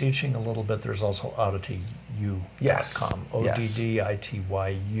on teaching a little bit, there's also Oddity U.com. Yes.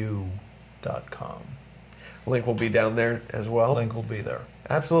 ODDITYU.com. Link will be down there as well. Link will be there.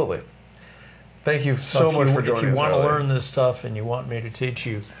 Absolutely. Thank you so much for joining us. If you want to learn this stuff and you want me to teach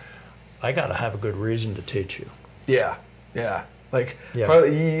you, I got to have a good reason to teach you. Yeah.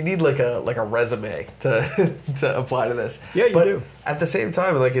 Harley, you need like a resume to apply to this. Yeah, you do. At the same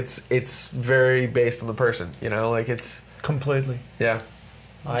time, like it's very based on the person. You know, like it's completely. Yeah.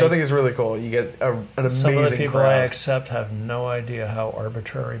 Which I think is really cool. You get an amazing Some of the people crowd. I accept have no idea how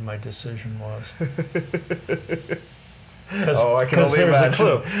arbitrary my decision was. I can only there's imagine. a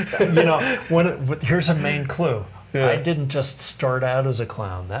clue. You know, here's a main clue. Yeah. I didn't just start out as a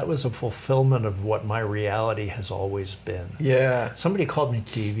clown. That was a fulfillment of what my reality has always been. Yeah. Somebody called me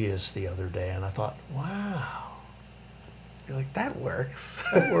devious the other day, and I thought, wow. You're like, that works.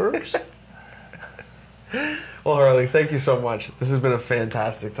 That works. Well, Harley, thank you so much. This has been a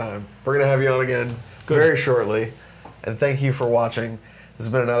fantastic time. We're going to have you on again very shortly. And thank you for watching. This has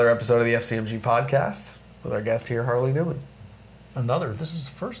been another episode of the FCMG Podcast with our guest here, Harley Newman. This is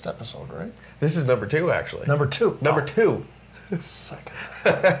the first episode, right? This is number 2, actually. Number 2. Number 2. Second.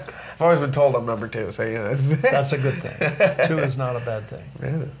 I've always been told I'm number 2, so you know. That's a good thing. 2 is not a bad thing.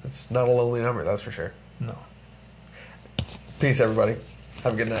 Yeah, it's not a lonely number, that's for sure. No. Peace, everybody.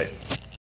 Have a good night.